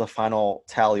don't know what the final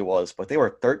tally was, but they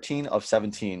were 13 of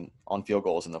 17 on field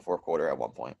goals in the fourth quarter at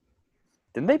one point.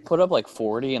 Didn't they put up like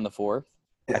 40 in the fourth?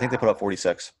 I think they put up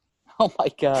 46. Oh my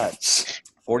god.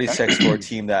 46 for a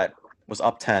team that was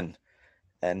up 10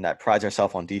 and that prides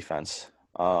herself on defense.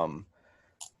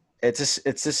 It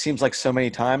just seems like so many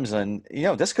times, and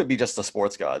this could be just the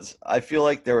sports gods. I feel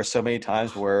like there were so many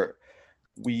times where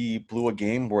we blew a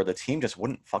game where the team just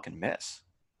wouldn't fucking miss.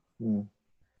 Mm.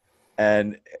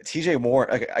 And TJ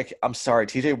Warren, I'm sorry,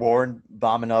 TJ Warren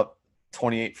bombing up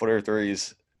 28-footer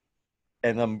threes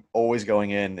and them always going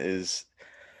in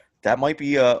that might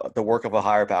be the work of a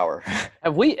higher power.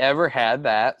 Have we ever had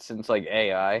that since like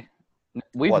AI?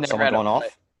 We've never someone had going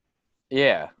off?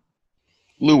 Yeah.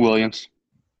 Lou Williams.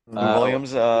 Lou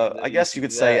Williams, I guess you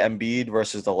could say Yeah. Embiid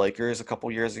versus the Lakers a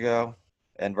couple years ago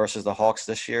and versus the Hawks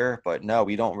this year. But no,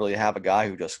 we don't really have a guy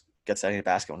who just gets any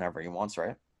basket whenever he wants,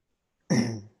 right?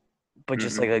 But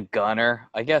just like a gunner.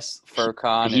 I guess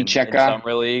Furcon Heat in check guy?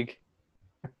 Summer League.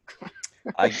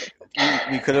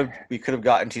 We could have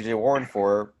gotten TJ Warren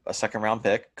for a second round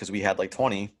pick because we had like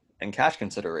 20 in cash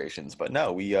considerations. But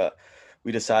no, we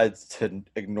decided to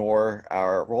ignore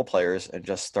our role players and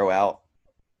just throw out,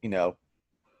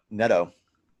 Neto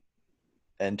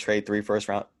and trade 3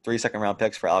 second round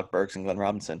picks for Alec Burks and Glenn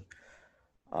Robinson.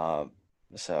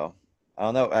 So I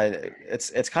don't know.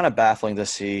 It's kind of baffling to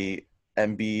see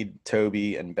Embiid,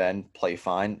 Toby, and Ben play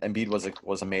fine. Embiid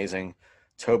was amazing.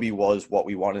 Toby was what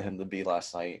we wanted him to be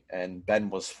last night, and Ben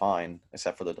was fine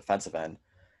except for the defensive end,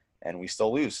 and we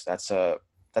still lose. That's kind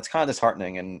of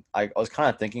disheartening. And I was kind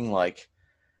of thinking like,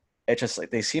 it's just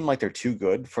like they seem like they're too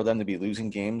good for them to be losing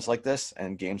games like this,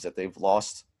 and games that they've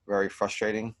lost. Very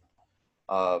frustrating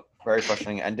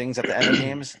endings at the end of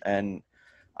games. And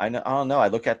I don't know. I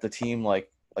look at the team like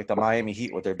the Miami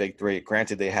Heat with their big three.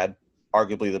 Granted, they had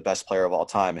arguably the best player of all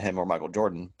time, him or Michael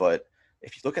Jordan. But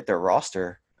if you look at their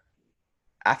roster,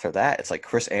 after that, it's like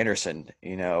Chris Anderson,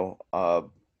 Norris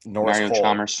Mario Cole,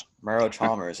 Chalmers. Mario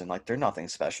Chalmers, and like they're nothing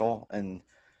special. And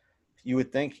you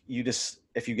would think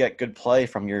if you get good play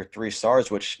from your 3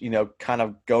 stars, which kind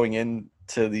of going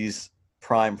into these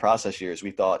prime process years,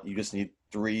 we thought you just need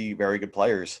 3 very good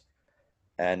players.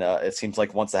 And it seems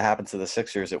like once that happened to the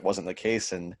Sixers, it wasn't the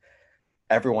case. And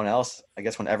everyone else, I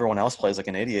guess when everyone else plays like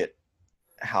an idiot,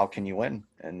 how can you win?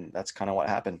 And that's kind of what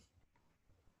happened.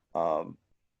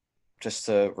 Just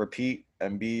to repeat,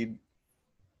 Embiid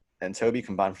and Toby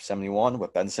combined for 71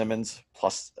 with Ben Simmons.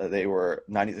 Plus, they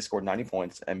scored 90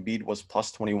 points. Embiid was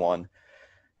plus 21.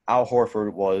 Al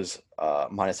Horford was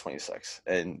minus 26.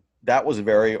 And that was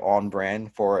very on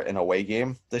brand for an away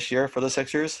game this year for the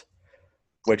Sixers,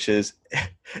 which is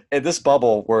in this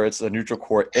bubble where it's a neutral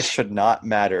court, it should not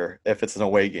matter if it's an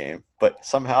away game. But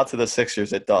somehow to the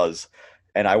Sixers, it does.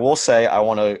 And I will say I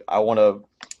want to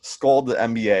scold the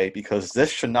NBA because this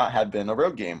should not have been a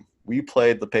road game. We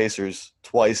played the Pacers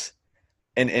twice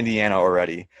in Indiana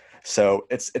already. So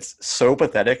it's so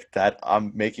pathetic that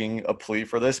I'm making a plea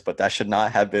for this, but that should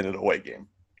not have been an away game.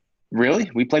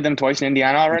 Really? We played them twice in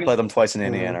Indiana already? We played them twice in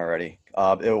Indiana already.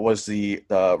 It was the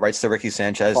rights to Ricky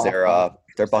Sanchez,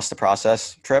 their bust the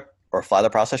process trip or fly the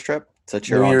process trip to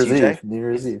cheer on TJ. New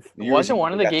Year's Eve. Wasn't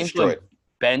one of the got games destroyed. like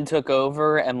Ben took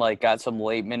over and like got some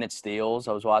late minute steals?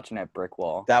 I was watching at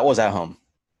Brickwall. That was at home.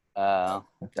 Uh,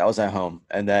 That was at home.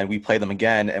 And then we played them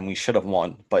again, and we should have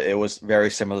won. But it was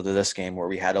very similar to this game where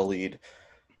we had a lead.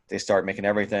 They start making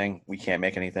everything. We can't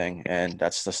make anything. And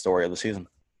that's the story of the season.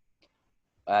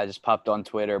 I just popped on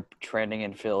Twitter, trending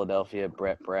in Philadelphia,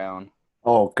 Brett Brown.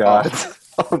 Oh God.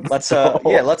 Let's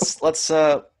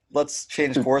let's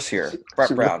change course here.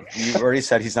 Brett Brown, you already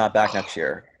said he's not back next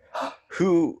year.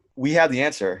 We have the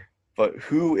answer, but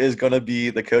who is going to be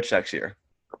the coach next year?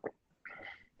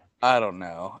 I don't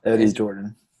know. Eddie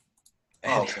Jordan.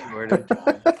 Jordan.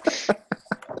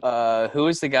 Who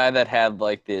is the guy that had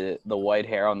like the white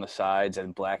hair on the sides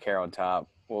and black hair on top?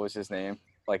 What was his name?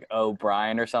 Like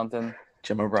O'Brien or something?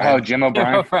 Jim O'Brien. Oh, Jim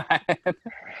O'Brien.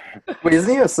 Wait, isn't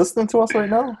he assistant to us right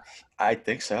now? I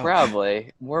think so. Probably.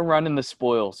 We're running the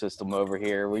spoil system over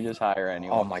here. We just hire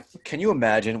anyone. Oh my! Can you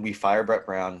imagine? We fire Brett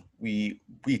Brown. We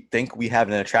think we have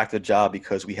an attractive job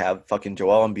because we have fucking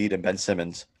Joel Embiid and Ben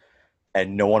Simmons,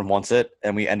 and no one wants it.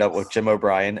 And we end up with Jim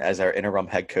O'Brien as our interim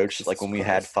head coach, like when we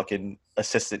had fucking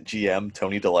assistant GM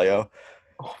Tony DeLeo.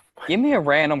 Give me a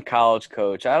random college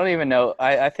coach. I don't even know.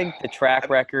 I think the track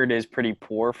record is pretty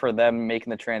poor for them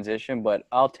making the transition, but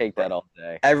I'll take that all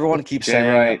day. Everyone keeps Jay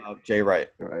saying Wright. Jay Wright,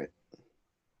 Right.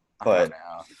 but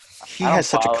he I don't has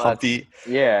such a follow that. comfy.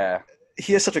 Yeah.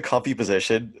 He has such a comfy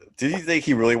position. Do you think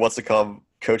he really wants to come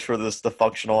coach for the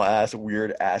functional ass,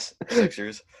 weird ass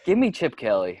Sixers? Give me Chip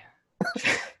Kelly.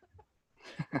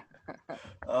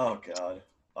 Oh God.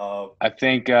 I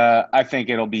think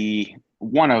it'll be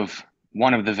one of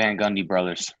the Van Gundy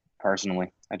brothers.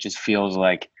 Personally, it just feels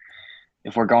like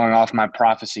if we're going off my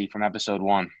prophecy from episode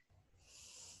 1,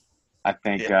 I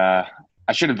think I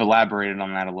should have elaborated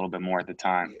on that a little bit more at the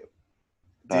time.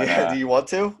 But, do you want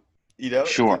to? You know,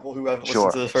 Sure. People who have listened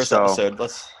Sure. to the first So- episode,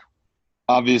 let's.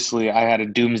 Obviously, I had a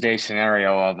doomsday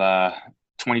scenario of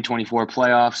 2024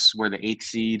 playoffs where the 8th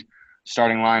seed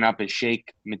starting lineup is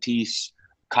Shake, Matisse,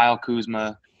 Kyle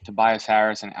Kuzma, Tobias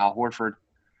Harris, and Al Horford.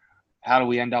 How do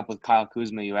we end up with Kyle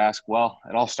Kuzma, you ask? Well,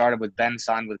 it all started with Ben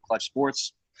signed with Clutch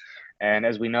Sports. And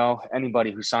as we know,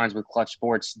 anybody who signs with Clutch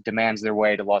Sports demands their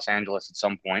way to Los Angeles at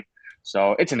some point.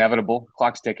 So it's inevitable.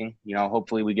 Clock's ticking. You know,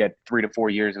 hopefully we get 3 to 4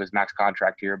 years of his max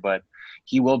contract here, but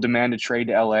he will demand a trade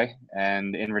to LA,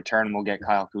 and in return we'll get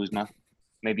Kyle Kuzma,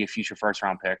 maybe a future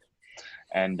first-round pick.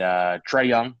 And Trae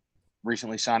Young,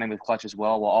 recently signing with Clutch as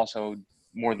well, will also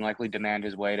more than likely demand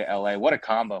his way to LA. What a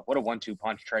combo. What a 1-2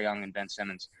 punch, Trae Young and Ben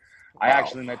Simmons. I Wow.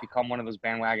 actually might become one of those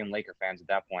bandwagon Laker fans at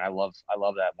that point. I love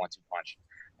that 1-2 punch.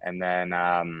 And then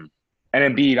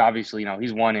and Embiid, obviously, you know,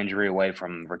 he's one injury away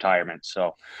from retirement.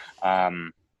 So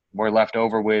we're left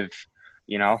over with,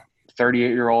 you know,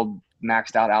 38-year-old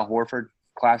maxed out Al Horford,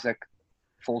 classic,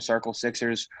 full circle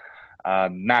Sixers,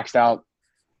 maxed out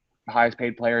highest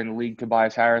paid player in the league,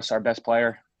 Tobias Harris, our best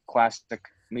player, classic,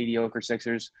 mediocre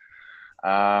Sixers.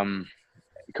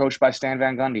 Coached by Stan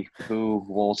Van Gundy, who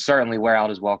will certainly wear out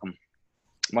his welcome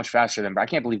much faster than – I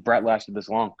can't believe Brett lasted this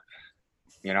long.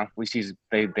 You know, at least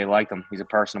they like him. He's a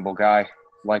personable guy,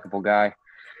 likable guy.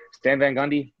 Stan Van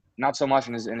Gundy, not so much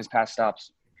in his past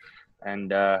stops.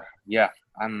 And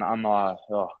I'm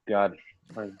oh God,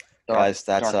 Guys,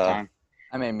 that's dark time.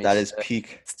 I made me that is sick.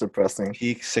 peak It's depressing.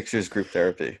 Sixers group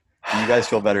therapy. Do you guys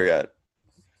feel better yet?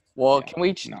 Well, Yeah, can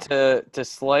we no. to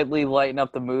slightly lighten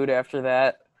up the mood after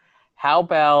that? How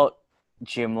about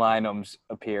Jim Lynam's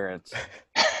appearance?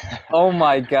 Oh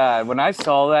my God! When I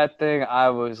saw that thing, I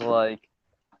was like,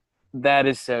 "That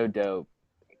is so dope."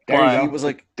 There But- you go. He was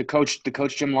like, the coach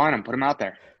Jim Lynam. Put him out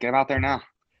there. Get him out there now.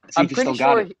 See I'm if he pretty still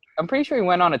got sure. it. I'm pretty sure he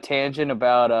went on a tangent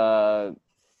about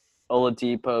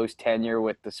Oladipo's tenure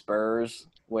with the Spurs,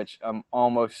 which I'm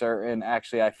almost certain.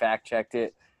 Actually, I fact checked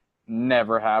it.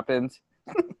 Never happened.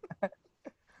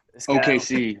 This guy-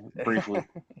 OKC briefly.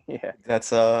 Yeah. that's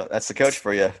the coach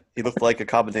for you. He looked like a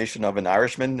combination of an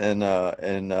Irishman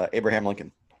and Abraham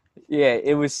Lincoln. Yeah,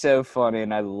 it was so funny,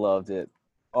 and I loved it.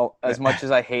 Oh, as much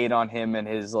as I hate on him and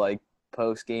his like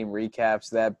post game recaps,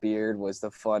 that beard was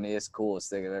the funniest, coolest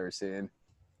thing I've ever seen.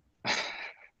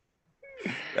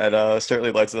 That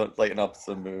certainly lighten up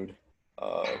the mood.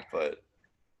 But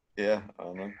yeah, I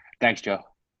don't know. Thanks, Joe.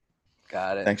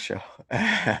 Got it. Thanks, Joe.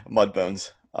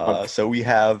 Mudbones. So we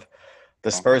have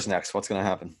the Spurs next. What's going to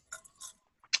happen?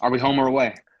 Are we home or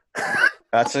away?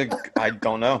 I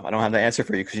don't know. I don't have the answer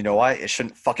for you because you know why? It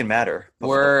shouldn't fucking matter. But for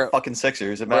We're- the fucking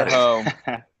Sixers. It We're matters. home.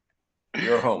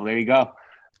 You're Well, home. there you go.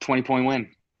 20-point win.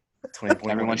 20-point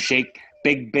Everyone win. Shake.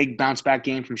 Big bounce back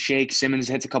game from Shake. Simmons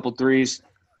hits a couple threes.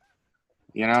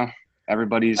 You know,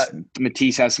 everybody's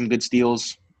Matisse has some good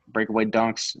steals, breakaway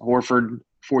dunks. Horford,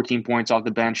 14 points off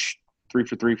the bench, 3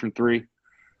 for 3 from 3.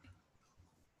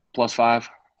 +5.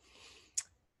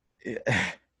 Yeah.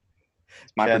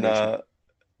 It's my prediction.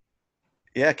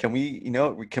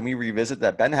 Can we revisit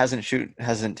that? Ben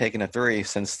hasn't taken a 3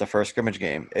 since the first scrimmage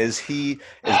game. Is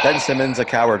Ben Simmons a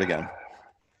coward again?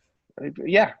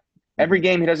 Yeah. Every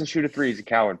game he doesn't shoot a 3, he's a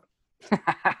coward.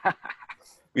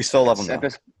 We still love him At though,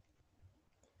 this-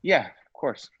 Yeah, of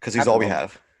course. because he's all we Absolutely.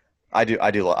 have. I do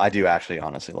actually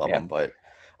honestly love Yeah. him, but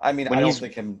I mean, When I don't he's-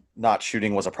 think him not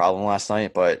shooting was a problem last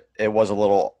night, but it was a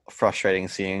little frustrating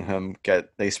seeing him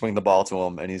they swing the ball to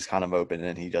him and he's kind of open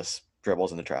and he just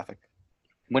dribbles into traffic.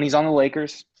 When he's on the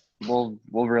Lakers, we'll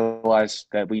realize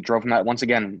that we drove him out once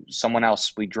again. Someone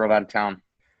else we drove out of town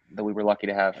that we were lucky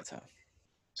to have. That's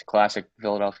It's a classic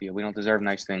Philadelphia. We don't deserve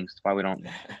nice things. That's why we don't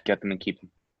get them and keep them.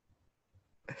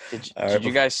 All right, Did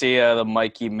you guys see the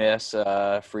Mikey Miss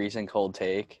freezing cold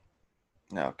take?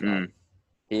 No, God. Mm.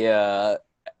 He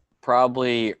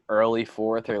probably early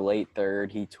fourth or late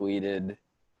third, he tweeted,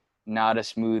 "Not a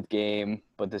smooth game,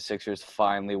 but the Sixers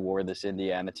finally wore this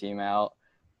Indiana team out."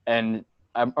 And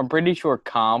I'm pretty sure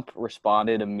Comp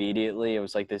responded immediately. It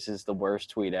was like, "This is the worst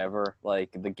tweet ever. Like,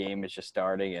 the game is just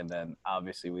starting." And then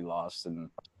obviously we lost and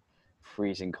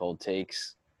freezing cold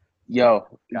takes. Yo,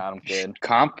 Got him good.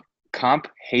 Comp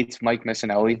hates Mike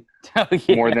Missinelli Oh,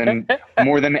 yeah.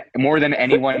 more than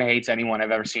anyone hates anyone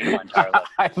I've ever seen in my entire life.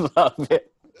 I love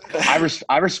it.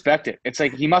 I respect it. It's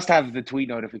like he must have the tweet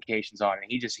notifications on, and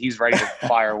he's ready to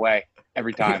fire away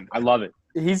every time. I love it.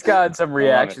 He's got some it.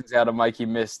 reactions out of Mikey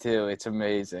Miss too. It's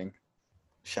amazing.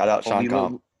 Shout out Well, Sean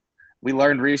Comp. we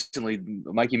learned recently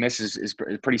Mikey Miss is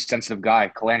a pretty sensitive guy,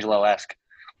 Colangelo-esque.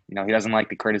 You know, he doesn't like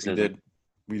the criticism.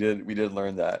 We did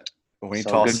learn that. When he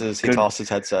So tosses good. his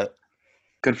headset.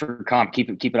 Good for Comp. Keep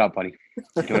it up, buddy.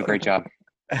 You're doing a great job.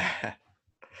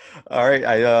 All right,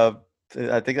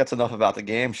 I think that's enough about the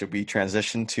game. Should we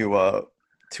transition to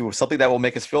something that will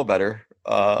make us feel better?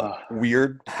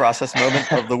 Weird process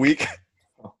moment of the week.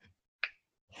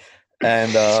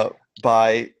 And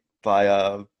by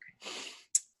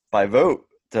vote,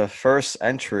 the first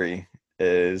entry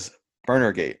is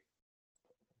Burnergate.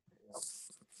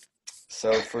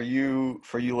 So for you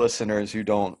listeners who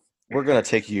don't, we're going to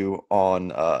take you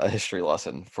on a history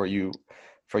lesson for you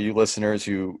listeners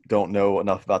who don't know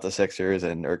enough about the Sixers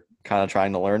and are kind of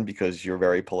trying to learn, because you're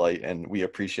very polite and we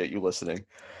appreciate you listening.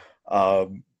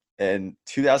 In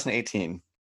 2018,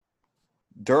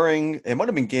 it might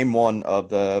have been game one of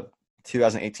the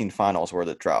 2018 finals where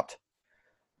that dropped.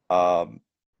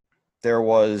 There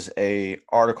was a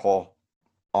article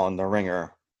on The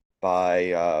Ringer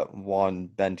by one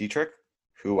Ben Dietrich,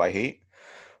 who I hate,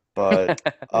 but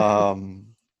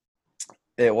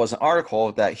it was an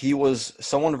article that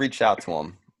someone reached out to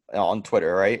him on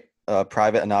Twitter, right? A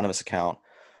private anonymous account,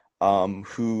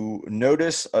 who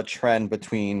noticed a trend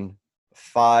between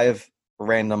 5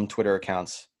 random Twitter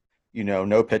accounts,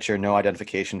 no picture, no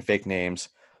identification, fake names.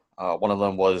 One of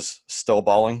them was Still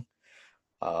Balling,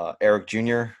 Eric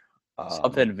Jr.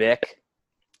 Something Vic.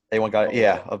 Anyone got it?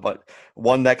 Yeah, but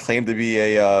one that claimed to be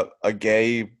a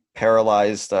gay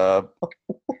paralyzed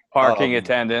Parking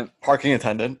attendant.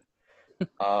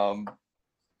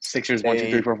 Sixers 1, 2,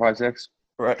 3, 4, 5, 6.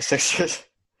 Right, Sixers.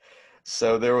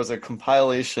 So there was a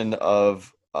compilation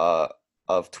of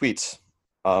tweets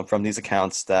from these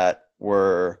accounts that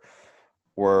were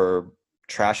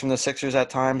trashing the Sixers at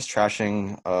times,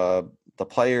 trashing the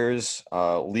players,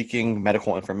 leaking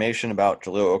medical information about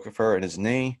Jahlil Okafor and his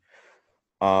knee.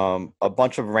 A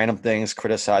bunch of random things,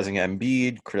 criticizing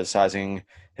Embiid, criticizing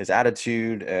his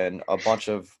attitude, and a bunch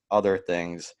of other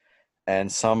things.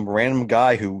 And some random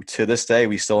guy who, to this day,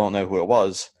 we still don't know who it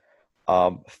was,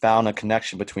 found a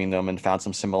connection between them and found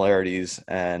some similarities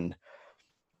and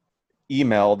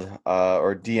emailed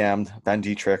or DM'd Ben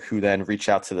Dietrich, who then reached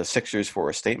out to the Sixers for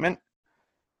a statement.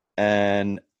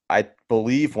 And I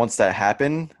believe once that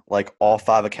happened, like all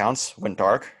 5 accounts went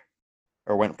dark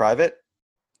or went private.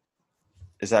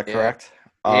 Is that correct?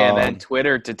 Yeah, and then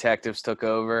Twitter detectives took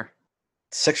over.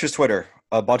 Sixers Twitter,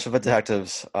 a bunch of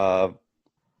detectives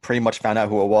pretty much found out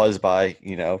who it was by,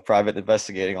 private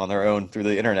investigating on their own through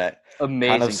the internet.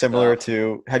 Amazing. Kind of similar stuff.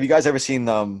 to, have you guys ever seen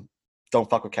Don't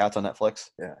Fuck with Cats on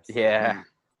Netflix? Yeah.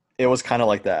 It was kind of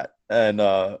like that. And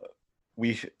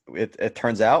it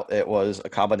turns out it was a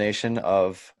combination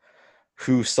of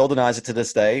who still denies it to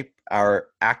this day, our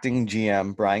acting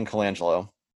GM, Brian Colangelo,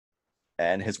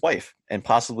 and his wife, and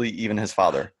possibly even his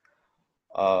father.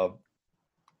 The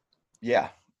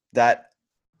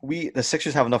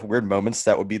Sixers have enough weird moments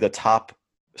that would be the top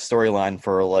storyline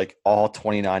for like all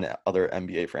 29 other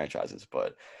NBA franchises,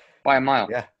 but By a mile.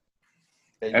 Yeah.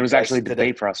 It was actually a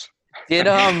debate for us. Did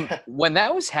when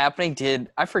that was happening,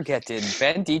 did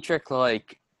Ben Dietrich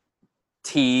like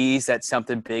tease that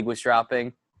something big was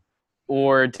dropping,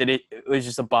 or it was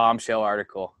just a bombshell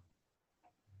article?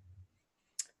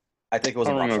 I think it was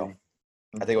a I don't bombshell. know.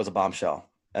 I think it was a bombshell.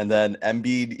 And then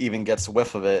Embiid even gets a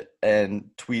whiff of it and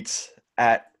tweets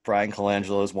at Brian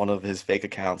Colangelo as one of his fake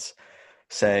accounts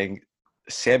saying,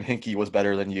 Sam Hinkie was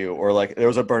better than you, or like there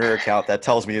was a burner account that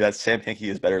tells me that Sam Hinkie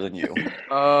is better than you.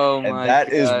 Oh And my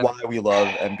that is God. why we love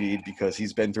Embiid, because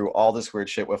he's been through all this weird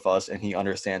shit with us and he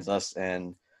understands us.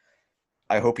 And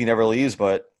I hope he never leaves,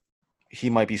 but he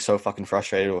might be so fucking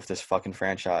frustrated with this fucking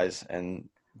franchise and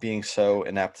being so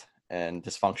inept and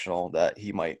dysfunctional that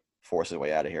he might force his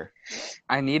way out of here.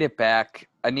 I need it back.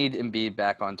 I need Embiid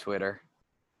back on Twitter.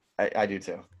 I do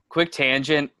too. Quick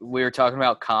tangent. We were talking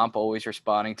about Comp always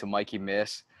responding to Mikey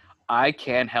Miss. I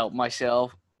can't help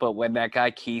myself, but when that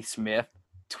guy Keith Smith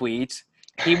tweets,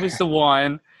 he was the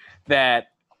one that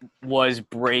was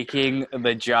breaking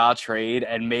the Ja trade,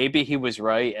 and maybe he was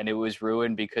right and it was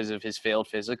ruined because of his failed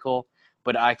physical,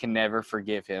 but I can never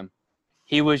forgive him.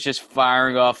 He was just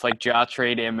firing off like Ja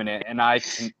trade imminent, and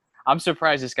I'm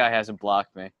surprised this guy hasn't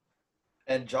blocked me.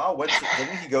 And Ja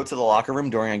didn't he go to the locker room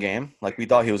during a game? Like we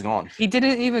thought he was gone. He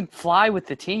didn't even fly with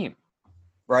the team.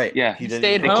 Right. Yeah. He He didn't.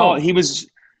 stayed They home. call he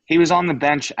was on the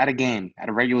bench at a game, at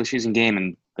a regular season game,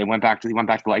 and he went back to he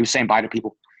was saying bye to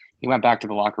people. He went back to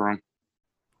the locker room.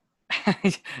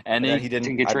 and And then he he didn't.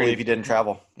 didn't get I believe traded. he didn't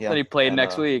travel. Yeah. said he played And,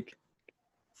 next week.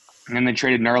 And then they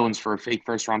traded Nerlens for a fake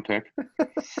first round pick.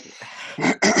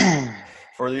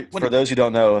 For those who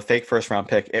don't know, a fake first round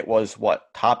pick, it was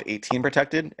what, top 18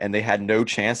 protected, and they had no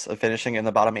chance of finishing in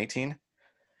the bottom 18.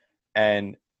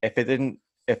 And if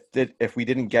we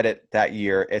didn't get it that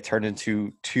year, it turned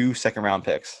into 2 second round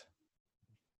picks.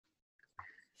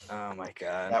 Oh my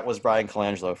God. That was Brian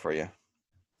Colangelo for you.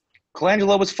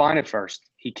 Colangelo was fine at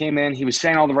first. He came in, he was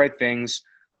saying all the right things.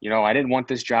 You know, I didn't want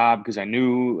this job because I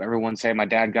knew everyone said my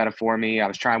dad got it for me.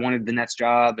 I wanted the Nets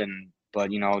job, but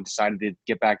you know, decided to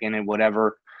get back in it,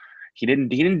 whatever. He didn't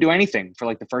do anything for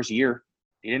like the first year.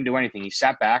 He didn't do anything. He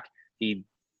sat back. He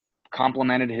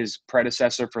complimented his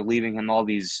predecessor for leaving him all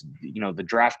these, you know, the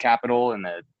draft capital and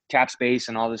the cap space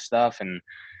and all this stuff, and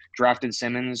drafted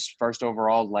Simmons first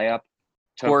overall layup.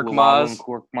 Took Luau and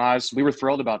Korkmaz. We were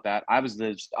thrilled about that. I was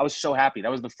so happy.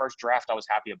 That was the first draft I was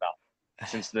happy about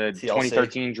since the TLC.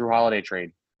 2013 Drew Holiday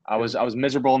trade. I was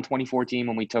miserable in 2014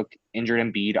 when we took injured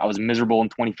Embiid. I was miserable in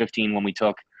 2015 when we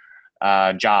took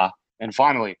Ja. And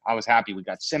finally, I was happy. We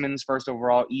got Simmons first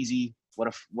overall, easy. What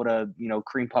a you know,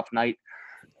 cream puff night.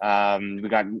 We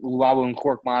got Luau and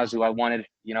Korkmaz, who I wanted.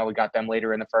 You know, we got them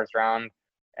later in the first round,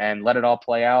 and let it all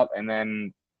play out. And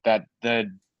then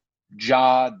the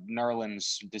Ja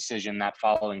Nerlens decision that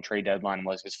following trade deadline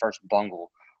was his first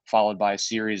bungle, followed by a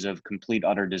series of complete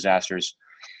utter disasters,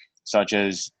 such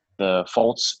as the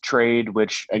Fultz trade,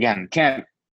 which again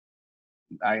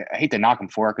I hate to knock him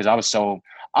for it because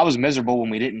I was miserable when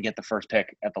we didn't get the first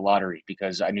pick at the lottery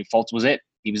because I knew Fultz was it.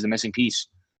 He was the missing piece.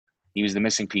 He was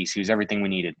everything we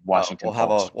needed. Washington.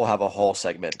 We'll have a whole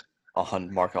segment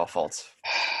on Markelle Fultz,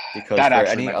 because that for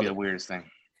actually any might other, be the weirdest thing.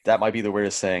 that might be the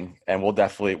weirdest thing, and we'll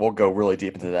go really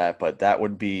deep into that. But that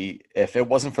would be, if it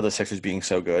wasn't for the Sixers being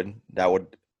so good, that would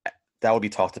be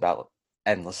talked about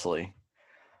endlessly.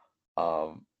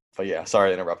 But yeah, sorry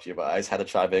to interrupt you, but I just had to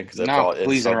chime in because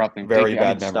Please interrupt me. Very I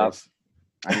bad need to memories.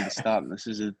 I need to stop. This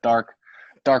is a dark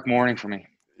morning for me.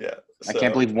 Yeah, I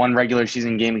can't believe one regular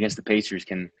season game against the Pacers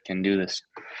can do this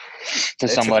to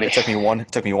somebody. It took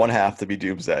me one half to be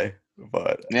doomsday,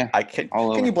 but Yeah,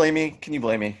 Can you blame me? Can you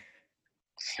blame me?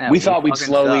 Yeah, we thought we'd fucking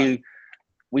slowly. suck.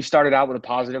 We started out with a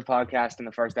positive podcast in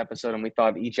the first episode, and we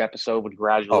thought each episode would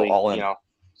gradually, all in. you know,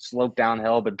 slope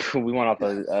downhill. But we went off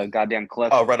a goddamn cliff.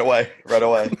 Oh, right away.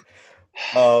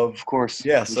 Of course.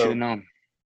 Yeah. We So should have known.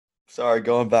 sorry.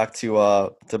 Going back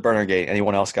to Burnergate.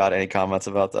 Anyone else got any comments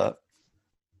about that?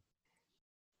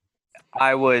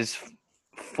 I was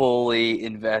fully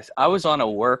invested. I was on a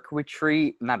work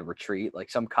retreat, not a retreat,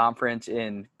 like some conference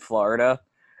in Florida,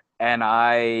 and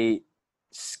I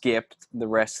skipped the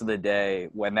rest of the day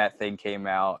when that thing came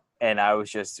out, and I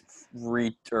was just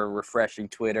refreshing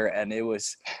Twitter, and it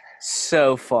was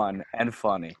so fun and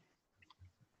funny.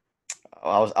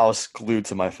 I was glued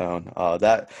to my phone.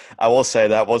 That I will say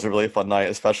that was a really fun night,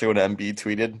 especially when Embiid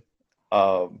tweeted.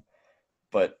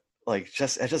 But like,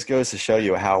 it just goes to show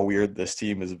you how weird this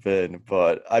team has been.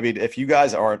 But I mean, if you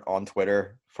guys aren't on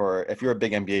Twitter, if you're a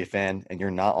big NBA fan and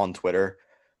you're not on Twitter,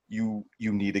 you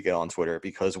need to get on Twitter,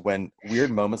 because when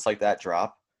weird moments like that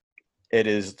drop,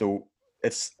 it's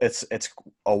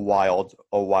a wild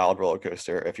roller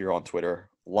coaster if you're on Twitter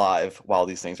live while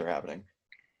these things are happening.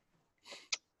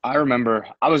 I remember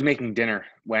I was making dinner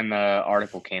when the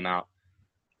article came out,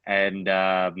 and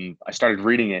I started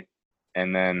reading it.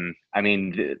 And then, I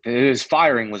mean, his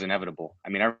firing was inevitable. I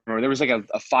mean, I remember there was like a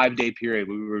 5-day period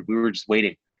we were just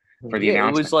waiting for the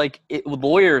announcement. It was like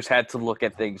lawyers had to look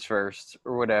at things first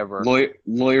or whatever.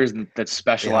 Lawyers that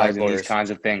specialize in lawyers. these kinds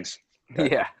of things.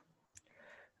 Yeah.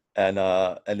 And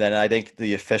then I think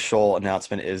the official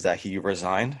announcement is that he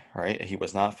resigned. Right? He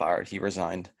was not fired. He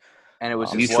resigned. And it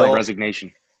was He his still wife.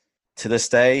 resignation. To this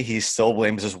day, he still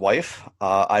blames his wife.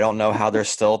 I don't know how they're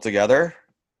still together.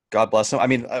 God bless him. I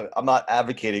mean, I'm not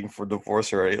advocating for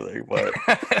divorce or anything, but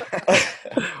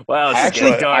Wow, I it's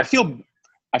getting actually, dark.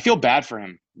 I feel bad for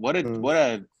him.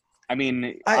 Mm. I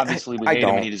mean, I- obviously we I hate him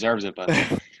and don't. he deserves it, but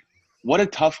what a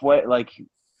tough way. Like,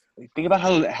 think about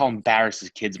how embarrassed his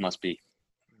kids must be.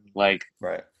 Like,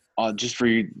 right. just for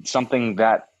something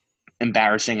that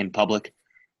embarrassing in public.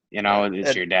 You know, Right. it's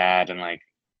And- your dad, and like,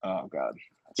 oh god.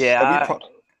 Yeah, and we I- pro-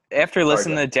 after Sorry,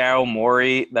 listening go to Daryl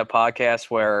Morey, that podcast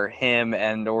where him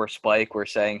and or Spike were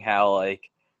saying how like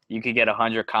you could get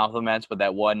 100 compliments, but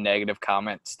that one negative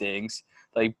comment stings.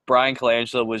 Like Brian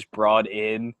Colangelo was brought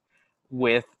in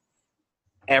with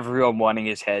everyone wanting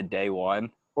his head day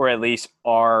one, or at least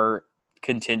our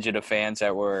contingent of fans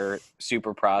that were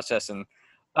super processed. And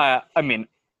I mean,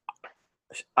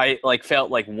 I like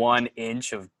felt like 1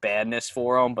 inch of badness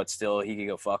for him, but still he could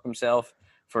go fuck himself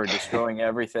for destroying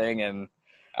everything and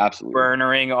Absolutely.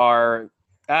 burnering our.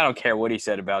 I don't care what he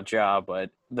said about Ja, but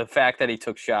the fact that he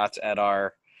took shots at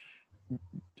our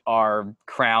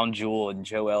crown jewel and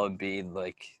Joel Embiid,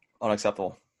 like,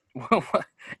 unacceptable.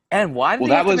 and why did Well, they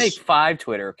that have to was- make 5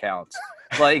 Twitter accounts?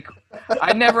 Like,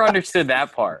 I never understood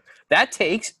that part. That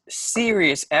takes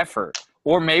serious effort,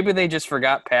 or maybe they just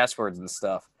forgot passwords and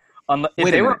stuff. If Wait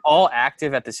a they were minute. all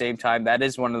active at the same time, that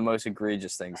is one of the most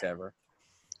egregious things ever.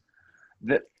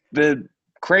 The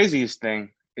craziest thing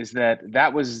is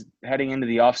that was heading into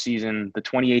the offseason, the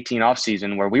 2018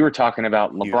 offseason, where we were talking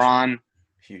about Huge. LeBron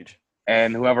Huge.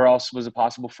 and whoever else was a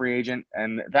possible free agent,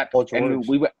 and that Paul and George.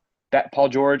 we went that Paul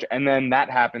George, and then that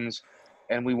happens,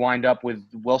 and we wind up with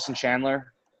Wilson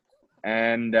Chandler,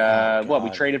 and Oh, what we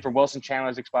God. traded for Wilson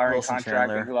Chandler's expiring Wilson contract,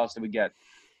 Chandler. and who else did we get?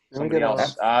 Let me Somebody get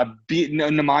else.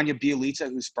 Nemanja Bjelica,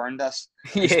 who spurned us.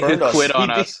 Yeah, spurned us. quit on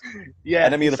He- us. Yeah,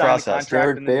 Enemy he of the signed a process. contract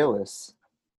Jared and then- Bayless.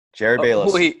 Jared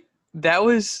Bayless. Wait, that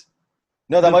was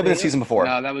No, that Who, might have been the Bayless? season before.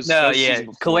 No, that was no, that was yeah. season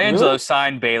before. Colangelo Really?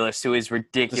 signed Bayless to his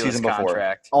ridiculous season before.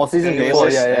 contract. Oh, season Bayless before,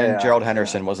 Bayless yeah, yeah, and yeah. Gerald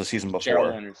Henderson was the season before.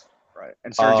 Gerald Henderson, right,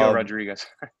 and Sergio Rodriguez.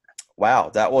 Wow,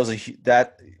 that was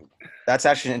that's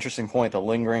actually an interesting point, the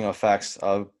lingering effects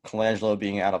of Colangelo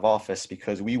being out of office,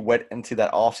 because we went into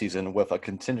that offseason with a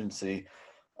contingency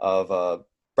of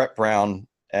Brett Brown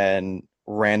and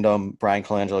random Brian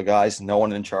Colangelo guys, no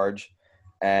one in charge.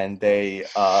 And they,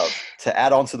 to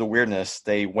add on to the weirdness,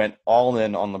 they went all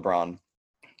in on LeBron.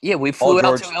 Yeah, we flew out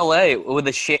George- to LA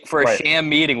with for a Right. sham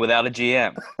meeting without a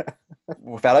GM.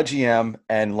 Without a GM,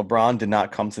 and LeBron did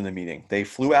not come to the meeting. They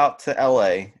flew out to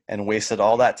LA and wasted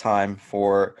all that time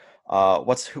for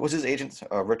who was his agent?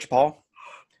 Rich Paul.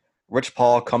 Rich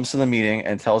Paul comes to the meeting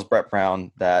and tells Brett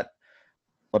Brown that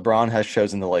LeBron has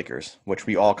chosen the Lakers, which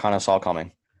we all kind of saw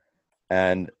coming,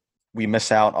 and we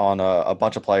miss out on a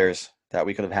bunch of players that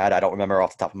we could have had. I don't remember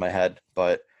off the top of my head,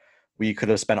 but we could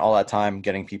have spent all that time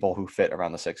getting people who fit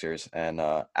around the Sixers. And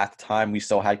at the time, we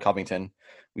still had Covington.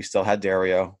 We still had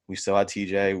Dario. We still had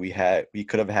TJ. We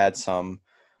could have had some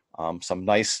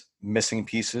nice missing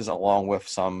pieces along with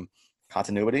some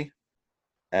continuity,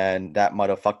 and that might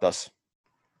have fucked us.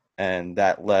 And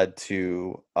that led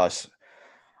to us.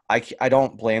 I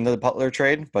don't blame the Butler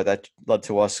trade, but that led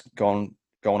to us going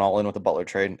all in with the Butler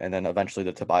trade, and then eventually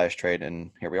the Tobias trade,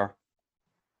 and here we are.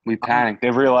 We panicked.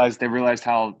 They realized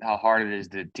how hard it is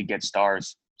to get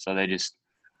stars. So they just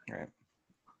Right.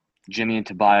 Jimmy and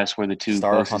Tobias were the two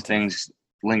Star closest hunting. things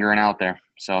lingering out there.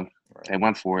 So they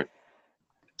went for it.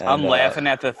 I'm And, laughing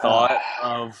at the thought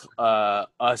of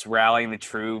us rallying the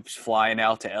troops, flying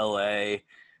out to LA,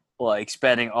 like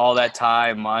spending all that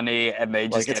time, money, and they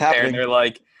just Like, it's get there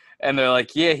happening. and they're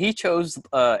like, yeah, he chose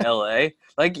LA.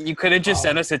 Like, you could have just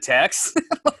sent us a text.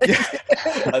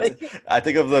 I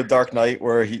think of the Dark Knight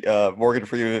where Morgan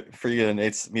Freeman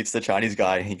meets the Chinese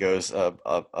guy, and he goes,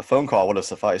 a phone call would have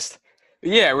sufficed.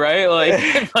 Yeah, right.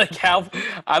 Like, like how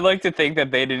I'd like to think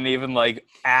that they didn't even like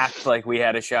act like we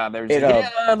had a shot. They were just like,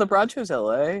 yeah, LeBron chose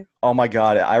LA. Oh my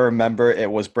God! I remember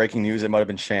it was breaking news. It might have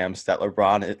been shams that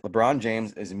LeBron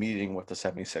James is meeting with the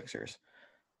 76ers,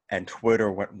 and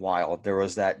Twitter went wild. There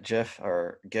was that GIF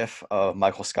of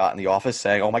Michael Scott in the office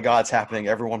saying, "Oh my God, it's happening!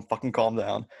 Everyone, fucking calm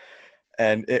down."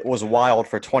 And it was wild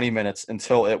for 20 minutes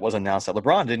until it was announced that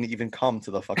LeBron didn't even come to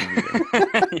the fucking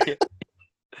meeting.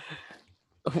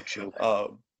 Yeah.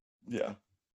 Yeah.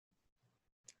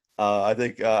 I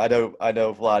think I know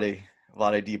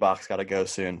Vlade D-Box got to go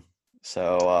soon.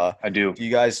 So I do.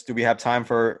 do we have time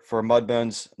for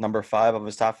Mudbone's number 5 of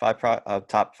his top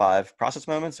five process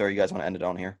moments, or you guys want to end it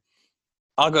on here?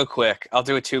 I'll go quick. I'll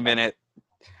do a 2-minute.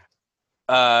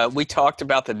 We talked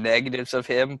about the negatives of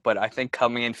him, but I think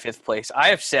coming in 5th place, I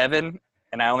have 7,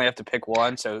 and I only have to pick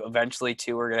one, so eventually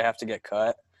 2 are going to have to get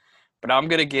cut. But I'm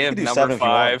going to give do number 7 if you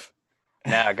want. 5.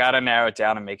 Nah, I got to narrow it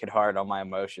down and make it hard on my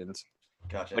emotions.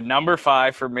 Gotcha. But number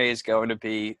 5 for me is going to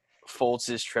be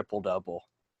Fultz's triple-double.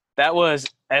 That was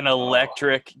an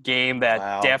electric game that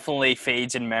Wow. definitely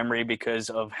fades in memory because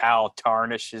of how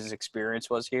tarnished his experience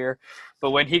was here.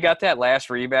 But when he got that last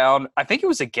rebound, I think it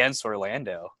was against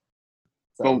Orlando.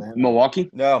 Well, Milwaukee.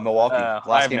 No, Milwaukee. I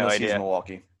Last have game no of the idea. season,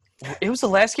 Milwaukee. It was the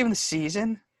last game of the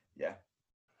season? Yeah.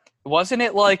 Wasn't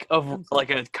it like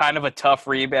a kind of a tough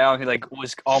rebound? He like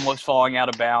was almost falling out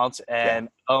of bounds, and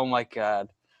oh my god,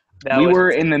 That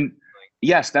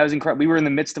was incredible. We were in the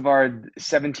midst of our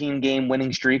 17-game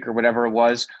winning streak or whatever it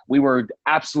was. We were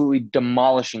absolutely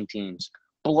demolishing teams,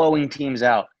 blowing teams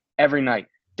out every night.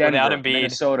 Denver, Without Embiid.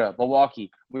 Minnesota, Milwaukee.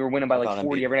 We were winning by like Without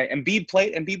 40 Embiid. every night.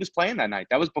 Embiid was playing that night.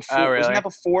 That was before. Oh, really? Wasn't that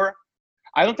before?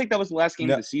 I don't think that was the last game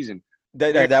No. of the season.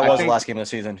 That I was think- the last game of the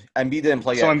season. Embiid didn't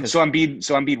play So, yet. 'cause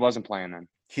Embiid wasn't playing then.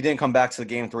 he didn't come back to the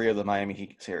game 3 of the Miami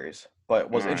Heat series. But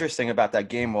what's Alright. interesting about that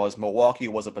game was Milwaukee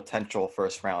was a potential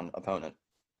first-round opponent.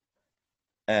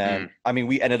 And, I mean,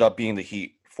 we ended up being the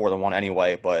Heat 4-1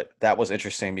 anyway, but that was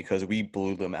interesting because we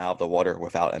blew them out of the water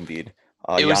without Embiid.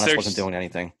 It was Giannis their wasn't doing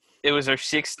anything. It was our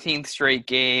 16th straight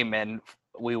game, and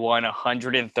we won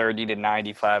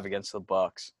 130-95 against the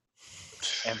Bucks.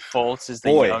 And Fultz is the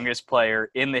Boy. youngest player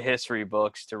in the history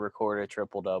books to record a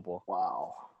triple-double.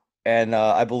 Wow. And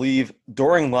I believe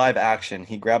during live action,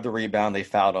 he grabbed the rebound. They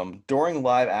fouled him. During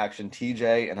live action,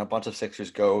 TJ and a bunch of Sixers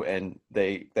go and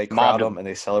they crowd Mob him and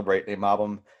they celebrate. They mob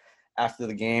him. After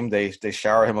the game, they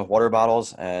shower him with water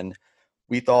bottles. And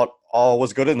we thought all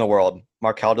was good in the world.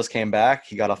 Markelle just came back.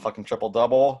 He got a fucking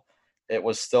triple-double. It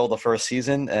was still the first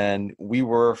season, and we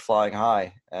were flying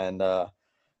high. And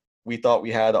we thought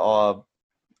we had all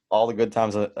the good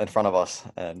times in front of us.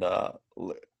 And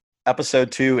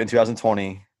episode 2 in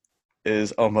 2020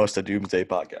 is almost a doomsday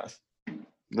podcast.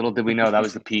 Little did we know that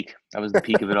was the peak. That was the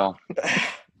peak of it all.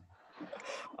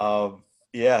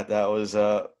 Yeah, that was.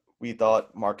 We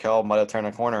thought Markelle might have turned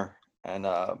a corner, and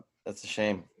that's a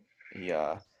shame.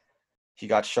 He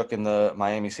got shook in the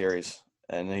Miami series,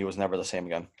 and he was never the same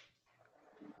again.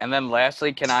 And then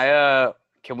lastly, can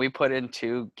we put in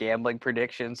 2 gambling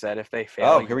predictions that if they fail?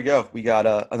 Oh, here we go. We got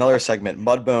another segment,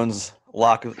 Mudbones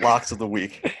locks of the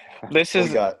week. This What is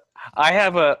we got? I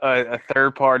have a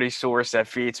third-party source that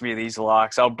feeds me these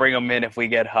locks. I'll bring them in if we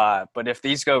get hot. But if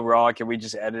these go wrong, can we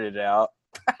just edit it out?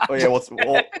 Oh yeah,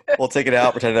 we'll take it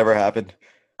out, pretend it never happened.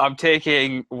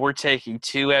 We're taking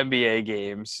 2 NBA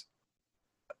games.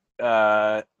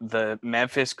 The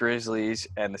Memphis Grizzlies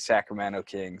and the Sacramento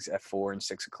Kings at 4 and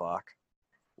 6 o'clock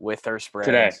with our spreads.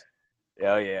 Today.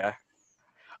 Oh yeah.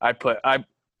 I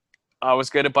was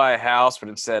gonna buy a house, but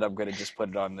instead I'm gonna just put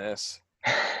it on this.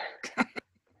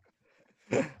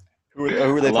 Who are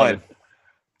they I love playing? it.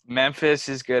 Memphis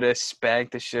is gonna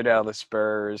spank the shit out of the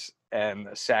Spurs, and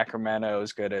Sacramento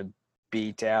is gonna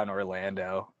beat down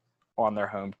Orlando on their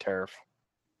home turf.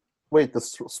 Wait, the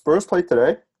Spurs play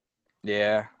today?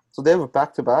 Yeah. So they have a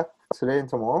back-to-back today and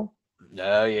tomorrow?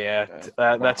 Oh yeah. Okay.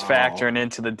 That's Wow. factoring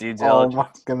into the due Oh diligence. my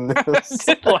goodness.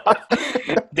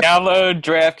 Download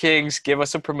DraftKings. Give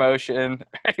us a promotion.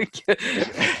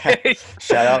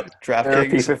 Shout out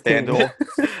Therapy DraftKings, 15. FanDuel,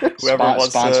 whoever wants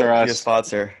Sponsor to us. be a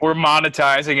sponsor. We're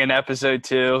monetizing in episode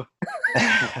 2.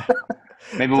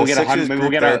 Maybe we'll The get Sixers 100. Maybe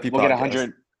Group Therapy we'll get Podcast.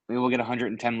 100. Maybe we'll get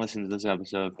 110 listens this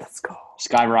episode. Let's go.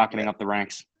 Skyrocketing up the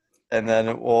ranks. And then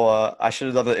I should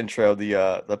have done the intro.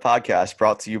 The podcast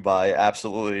brought to you by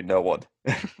absolutely no one.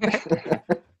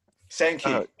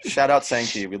 Sankey, shout out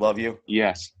Sankey. We love you.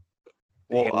 Yes,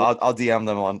 Well, I'll DM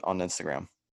them on Instagram.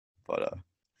 But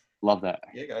love that.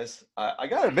 yeah, guys, I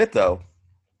gotta admit though,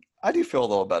 I do feel a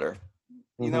little better.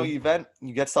 You know, you vent,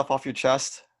 you get stuff off your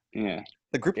chest. Yeah.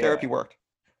 The group Yeah. therapy worked.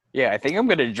 Yeah, I think I'm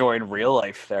gonna join real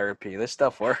life therapy. This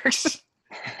stuff works.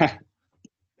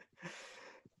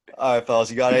 All right, fellas,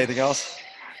 you got anything else?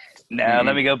 Now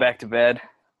let me go back to bed.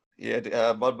 Yeah,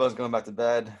 Mudbuzz going back to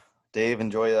bed. Dave,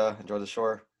 enjoy the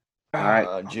shore. All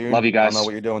right. June, Love you I guys. don't know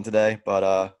what you're doing today,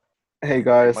 but Hey I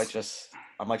guys, might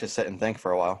just sit and think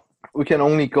for a while. we can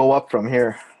only go up from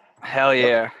here. Hell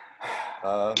yeah.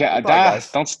 Goodbye,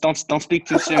 guys. Don't speak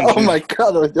too soon. Oh June. my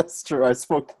god, that's true. I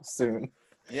spoke too soon.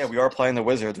 Yeah, we are playing the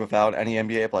Wizards without any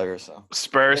NBA players. So.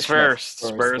 Spurs Mitch first. Spurs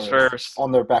Spurs first. first.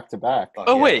 On their back-to-back.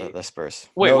 Oh, yeah, wait. the Spurs.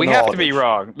 Wait, No- we no have to be Aldridge.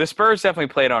 wrong. The Spurs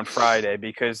definitely played on Friday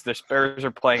because the Spurs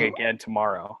are playing again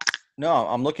tomorrow. No,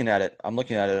 I'm looking at it.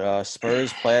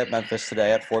 Spurs play at Memphis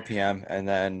today at 4 p.m. and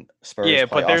then Spurs Yeah,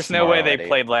 play but us there's no way tomorrow they at 8.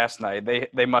 played last night.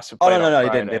 They must have Oh played no, on they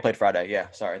Friday. didn't. They played Friday. Yeah,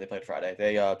 sorry, they played Friday.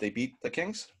 They beat the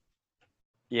Kings.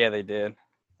 Yeah, they did.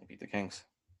 They beat the Kings.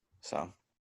 So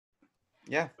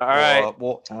yeah. All right.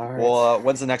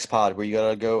 When's the next pod? Were you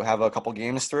gonna go have a couple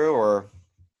games through, or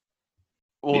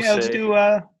We'll yeah, let's see. do.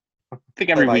 I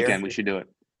think every by ear. weekend we should do it.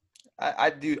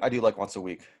 I do like once a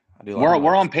week. I do.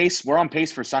 We're on pace. We're on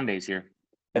pace for Sundays here.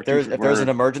 If there's an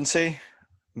emergency,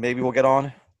 maybe we'll get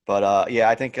on. But yeah,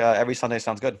 I think every Sunday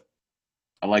sounds good.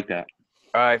 I like that.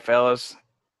 All right, fellas.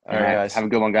 All right, guys. Have a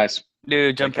good one, guys.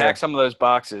 Dude, Take unpack care. some of those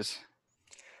boxes.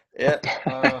 Yeah,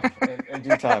 in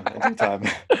due time. All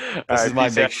This right, is my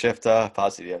peace out. makeshift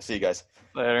pod studio. See you guys.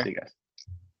 Later. See you guys.